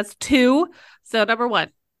 She has two. So number one,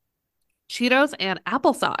 Cheetos and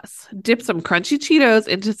applesauce. Dip some crunchy Cheetos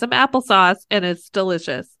into some applesauce and it's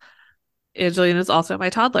delicious. Angeline is also my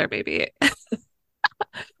toddler, maybe.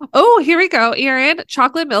 Oh, here we go, Erin.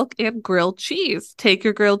 Chocolate milk and grilled cheese. Take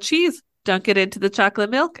your grilled cheese, dunk it into the chocolate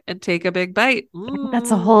milk, and take a big bite.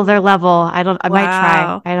 That's a whole other level. I might try.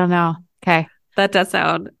 Wow. I don't know. Okay. That does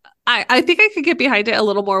sound. I think I could get behind it a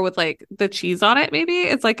little more with like the cheese on it. Maybe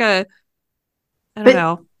it's like I don't But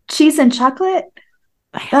know. cheese and chocolate?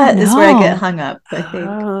 I That don't is where I get know. hung up, I think.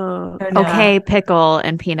 Oh. I don't know. Okay, pickle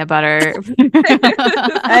and peanut butter. Fair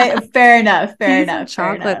enough. Fair Cheese enough. and fair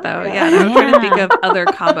chocolate enough. though. Yeah, I'm trying to think Yeah. of other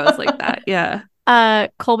combos like that. Yeah.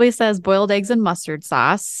 Colby says boiled eggs and mustard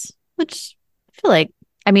sauce, which I feel like,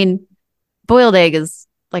 I mean, boiled egg is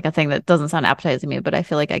like a thing that doesn't sound appetizing to me, but I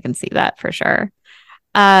feel like I can see that for sure.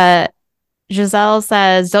 Giselle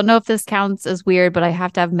says, don't know if this counts as weird, but I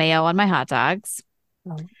have to have mayo on my hot dogs.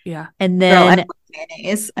 Yeah. And Girl, I then, love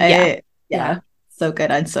mayonnaise. Yeah. Yeah. So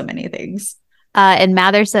good on so many things. and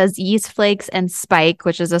Mather says yeast flakes and spike,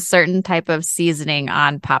 which is a certain type of seasoning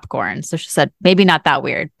on popcorn. So she said, maybe not that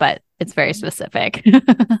weird, but it's very specific.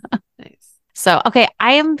 Nice. So, okay,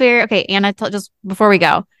 I am very, okay, Anna, just before we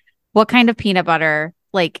go, what kind of peanut butter?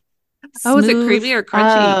 Like, Oh, is it smooth? creamy or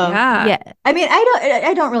crunchy? Oh, Yeah. Yeah. I mean,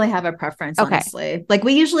 I don't really have a preference, Okay. honestly. Like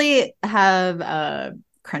we usually have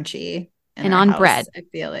crunchy in And our on house, bread. I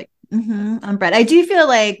feel like on bread. I do feel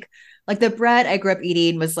like the bread I grew up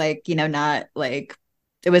eating was like, not like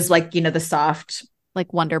it was like, the soft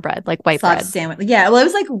Like Wonder Bread, like white soft bread. sandwich. Yeah, well, it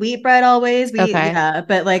was like wheat bread always. Okay. Yeah,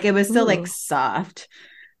 but like it was still Ooh. like soft.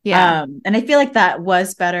 Yeah. And I feel like that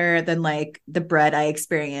was better than like the bread I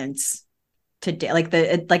experience today. Like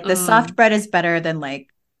the soft bread is better than like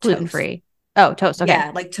Gluten toast. free. Oh, toast. Okay.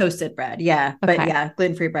 Yeah, like toasted bread. Yeah. But Okay. yeah,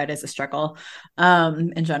 gluten-free bread is a struggle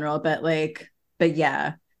in general. But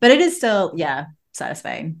yeah. But it is still,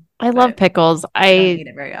 satisfying. I love But pickles. I don't I eat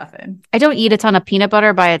it very often. don't eat a ton of peanut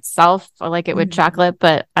butter by itself. I like it with Mhm. chocolate,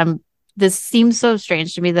 but this seems so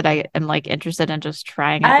strange to me that I am like interested in just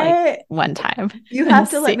trying it like one time. You and have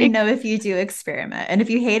to let me see. know if you do experiment. And if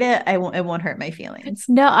you hate it, it won't hurt my feelings.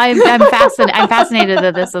 No, I'm fascinated. I'm fascinated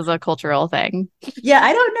that this is a cultural thing. Yeah,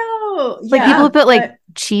 I don't know. Like people put like but-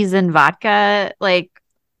 cheese and vodka. Like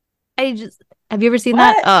have you ever seen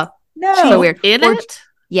What? that? Oh, no. so weird. In Or- it?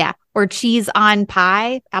 Yeah. Or cheese on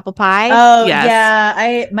pie, apple pie. Oh Yes.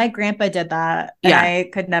 yeah, my grandpa did that, and Yeah. I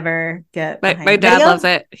could never get My behind dad it. loves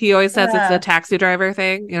it. He always says it's Yeah. a taxi driver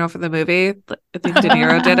thing, for the movie. I think De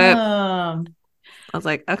Niro did it. I was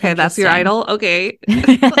like, okay, that's your Interesting. idol. Okay.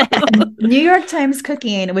 New York Times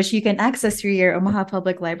Cooking, which you can access through your Omaha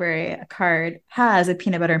Public Library card, has a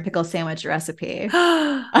peanut butter and pickle sandwich recipe.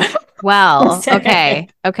 Well, Just saying.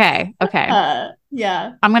 okay.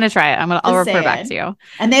 Yeah, I'm gonna try it. I'll Just report back saying. to you.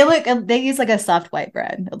 and they use like a soft white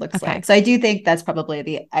bread. It looks Okay. like, so I do think that's probably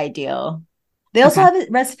the ideal. They also Okay. have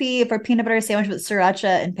a recipe for peanut butter sandwich with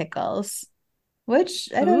sriracha and pickles, which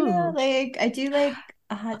I don't know. Ooh. Like I do like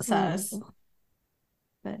a hot sauce, Ooh.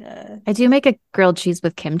 but I do make a grilled cheese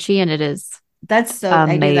with kimchi, and it is that's so I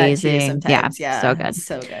do that too amazing. sometimes. Yeah, Yeah, so good.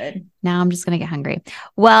 so good. Now I'm just gonna get hungry.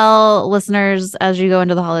 Well, listeners, as you go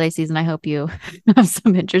into the holiday season, I hope you have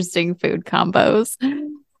some interesting food combos.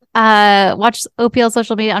 Watch OPL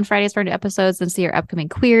social media on Fridays for new episodes and see your upcoming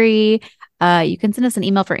query. You can send us an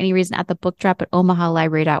email for any reason at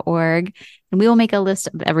thebookdrop@omahalibrary.org. And we will make a list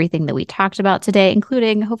of everything that we talked about today,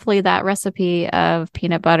 including hopefully that recipe of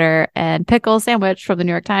peanut butter and pickle sandwich from the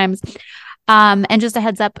New York Times. And just a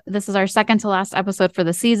heads up, this is our second to last episode for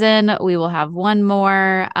the season. We will have one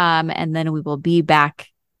more, and then we will be back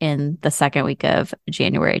in the second week of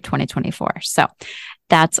January 2024. So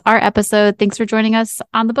that's our episode. Thanks for joining us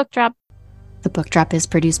on the Book Drop. The Book Drop is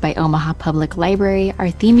produced by Omaha Public Library.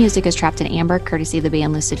 Our theme music is Trapped in Amber, courtesy of the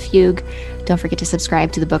band Lucid Fugue. Don't forget to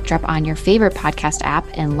subscribe to The Book Drop on your favorite podcast app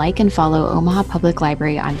and like and follow Omaha Public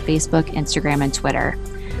Library on Facebook, Instagram, and Twitter.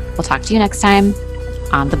 We'll talk to you next time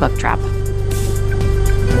on The Book Drop.